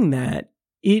doing that,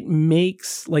 it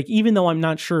makes, like, even though I'm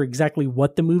not sure exactly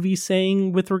what the movie's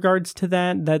saying with regards to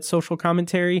that social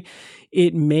commentary,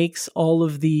 it makes all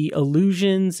of the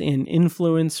allusions and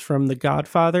influence from The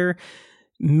Godfather,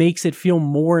 makes it feel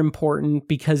more important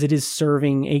because it is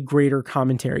serving a greater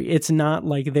commentary. It's not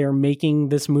like they're making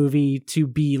this movie to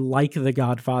be like The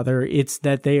Godfather. It's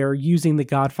that they are using The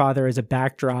Godfather as a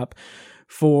backdrop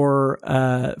as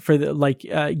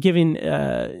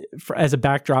a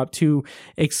backdrop to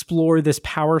explore this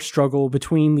power struggle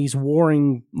between these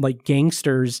warring, like,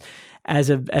 gangsters as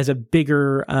a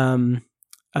bigger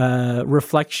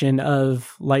reflection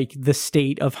of, like, the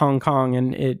state of Hong Kong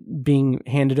and it being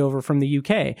handed over from the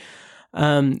UK.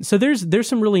 So there's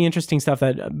some really interesting stuff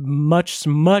that much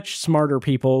smarter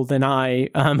people than I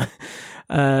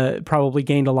probably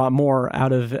gained a lot more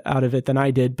out of it than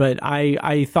I did. But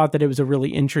I thought that it was a really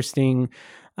interesting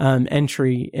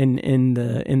entry in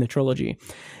the trilogy.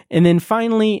 And then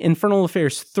finally, Infernal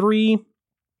Affairs 3,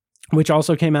 which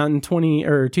also came out in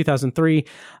 2003.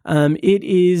 It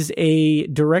is a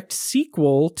direct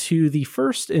sequel to the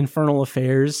first Infernal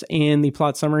Affairs, and the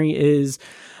plot summary is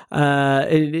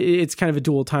it's kind of a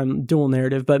dual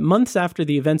narrative. But months after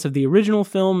the events of the original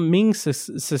film, Ming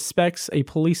suspects a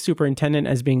police superintendent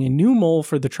as being a new mole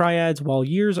for the Triads, while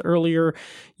years earlier,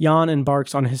 Yan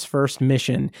embarks on his first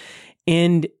mission.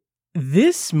 And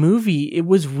this movie, it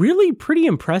was really pretty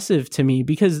impressive to me,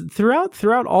 because throughout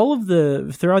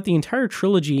the entire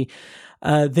trilogy,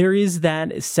 there is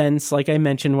that sense, like I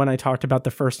mentioned when I talked about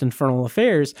the first Infernal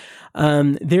Affairs,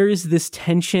 there is this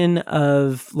tension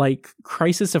of like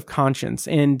crisis of conscience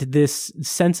and this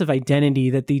sense of identity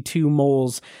that the two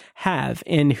moles have,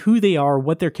 and who they are,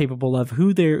 what they're capable of,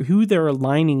 who they're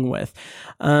aligning with,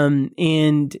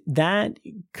 and that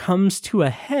comes to a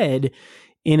head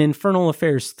in Infernal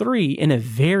Affairs 3 in a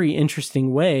very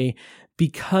interesting way,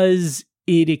 because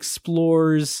it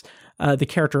explores the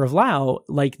character of Lau,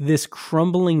 like this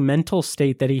crumbling mental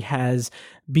state that he has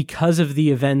because of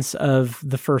the events of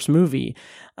the first movie.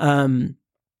 And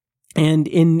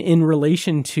in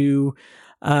relation to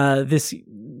this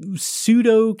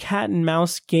pseudo cat and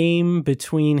mouse game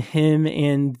between him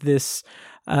and this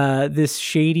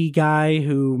shady guy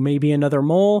who may be another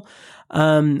mole,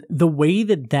 the way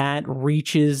that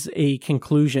reaches a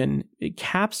conclusion, it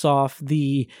caps off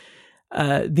the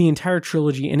entire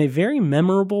trilogy in a very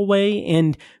memorable way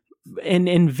and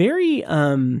very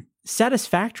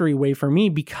satisfactory way for me,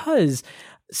 because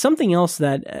something else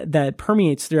that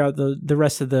permeates throughout the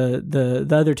rest of the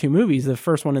other two movies, the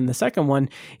first one and the second one,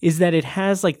 is that it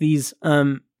has like these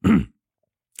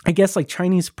I guess like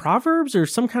Chinese proverbs or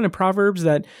some kind of proverbs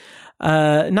that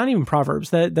not even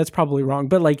proverbs, that's probably wrong,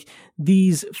 but like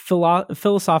these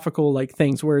philosophical like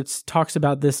things where it talks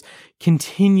about this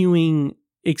continuing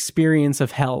experience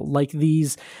of hell, like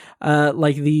these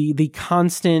like the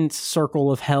constant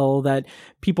circle of hell that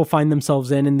people find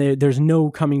themselves in, and there's no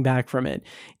coming back from it.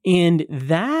 And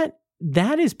that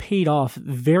is paid off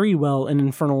very well in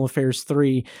Infernal Affairs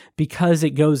 3, because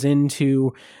it goes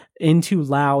into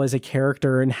Lau as a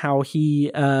character and how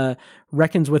he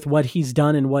reckons with what he's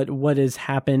done and what has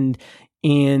happened,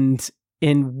 and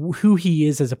who he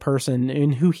is as a person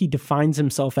and who he defines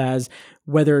himself as,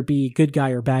 whether it be good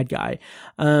guy or bad guy.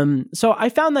 So I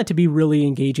found that to be really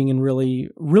engaging and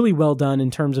really, really well done in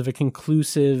terms of a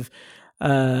conclusive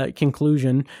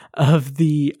conclusion of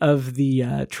the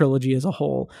trilogy as a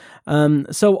whole.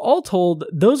 So all told,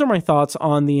 those are my thoughts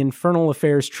on the Infernal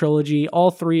Affairs trilogy.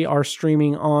 All three are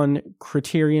streaming on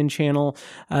Criterion Channel.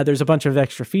 There's a bunch of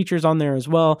extra features on there as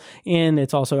well, and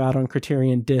it's also out on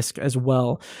Criterion Disc as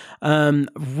well.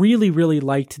 Really, really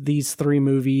liked these three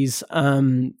movies.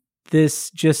 This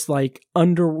just like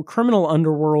criminal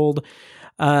underworld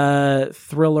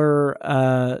thriller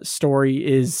story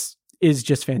is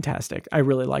just fantastic. I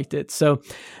really liked it. So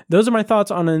those are my thoughts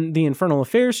on the Infernal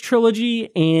Affairs trilogy,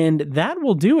 and that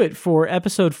will do it for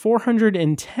episode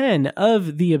 410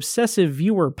 of the Obsessive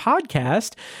Viewer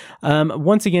podcast.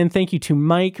 Once again, thank you to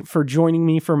Mike for joining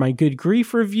me for my Good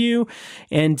Grief review,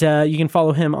 and you can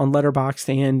follow him on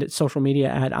Letterboxd and social media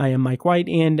at I am Mike White,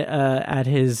 and at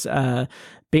his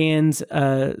band's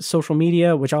social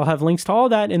media, which I'll have links to all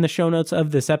that in the show notes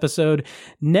of this episode.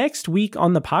 Next week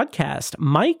on the podcast,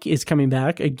 Mike is coming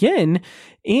back again,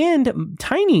 and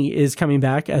Tiny is coming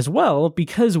back as well,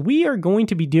 because we are going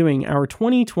to be doing our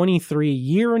 2023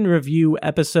 year in review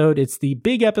episode. It's the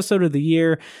big episode of the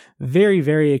year. Very,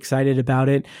 very excited about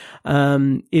it.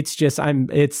 It's just,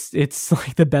 it's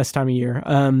like the best time of year,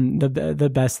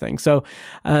 the best thing. So,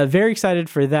 very excited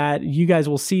for that. You guys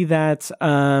will see that,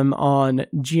 on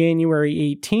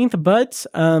January 18th, but,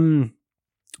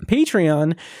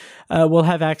 Patreon will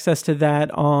have access to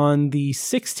that on the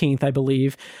 16th, I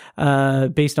believe,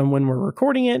 based on when we're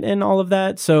recording it and all of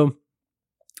that. So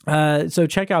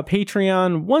check out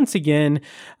Patreon once again.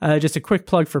 Just a quick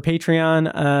plug for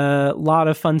Patreon. A lot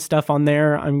of fun stuff on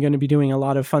there. I'm going to be doing a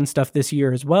lot of fun stuff this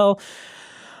year as well.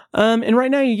 And right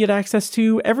now you get access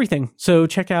to everything. So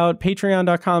check out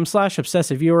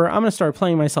patreon.com/obsessiveviewer. I'm going to start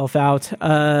playing myself out.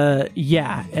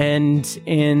 Yeah.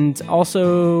 And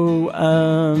also,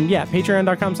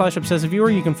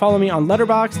 patreon.com/obsessiveviewer. You can follow me on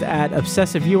Letterboxd at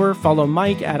obsessiveviewer, follow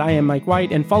Mike at I am Mike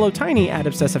White, and follow Tiny at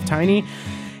obsessivetiny.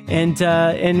 And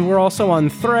we're also on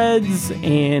Threads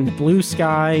and Blue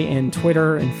Sky and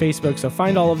Twitter and Facebook. So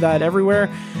find all of that everywhere.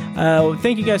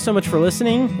 Thank you guys so much for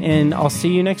listening, and I'll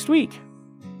see you next week.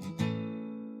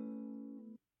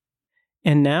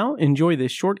 And now, enjoy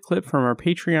this short clip from our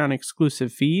Patreon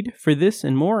exclusive feed. For this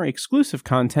and more exclusive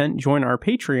content, join our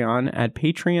Patreon at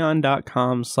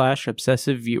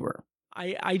patreon.com/obsessiveviewer.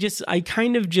 I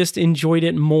kind of just enjoyed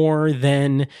it more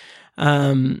than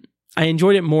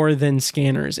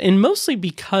Scanners, and mostly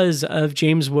because of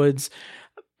James Woods,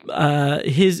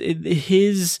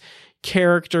 his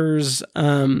character's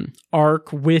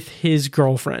arc with his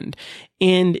girlfriend.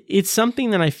 And it's something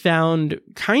that I found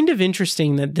kind of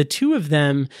interesting, that the two of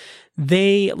them,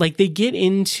 they get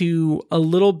into a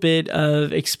little bit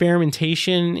of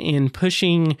experimentation and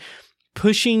pushing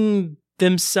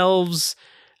themselves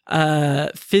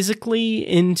physically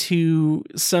into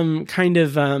some kind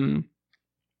of kind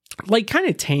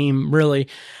of tame, really,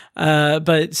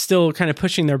 but still kind of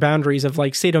pushing their boundaries of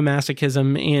like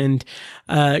sadomasochism, and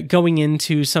going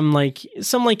into some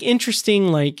interesting,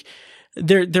 like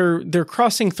they're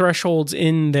crossing thresholds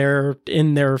in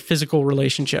their physical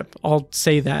relationship. I'll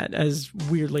say that as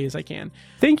weirdly as I can.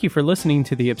 Thank you for listening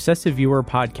to the Obsessive Viewer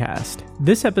podcast.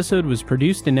 This episode was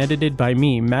produced and edited by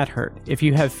me, Matt Hurt. If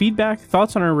you have feedback,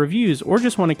 thoughts on our reviews, or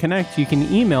just want to connect, you can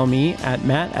email me at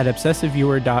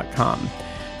matt@obsessiveviewer.com.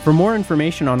 For more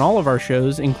information on all of our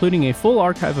shows, including a full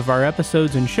archive of our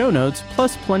episodes and show notes,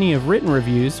 plus plenty of written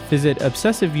reviews, visit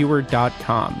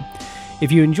obsessiveviewer.com.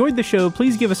 If you enjoyed the show,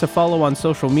 please give us a follow on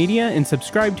social media and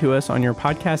subscribe to us on your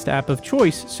podcast app of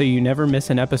choice so you never miss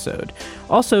an episode.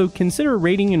 Also, consider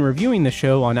rating and reviewing the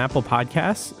show on Apple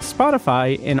Podcasts,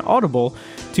 Spotify, and Audible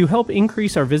to help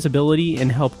increase our visibility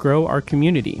and help grow our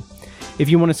community. If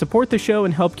you want to support the show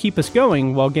and help keep us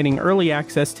going while getting early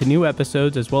access to new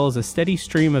episodes as well as a steady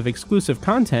stream of exclusive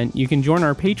content, you can join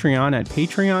our Patreon at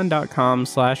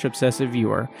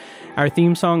patreon.com/obsessiveviewer. Our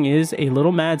theme song is A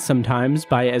Little Mad Sometimes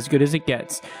by As Good As It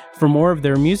Gets. For more of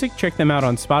their music, check them out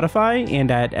on Spotify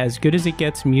and at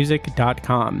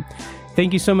asgoodasitgetsmusic.com.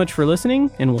 Thank you so much for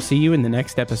listening, and we'll see you in the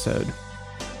next episode.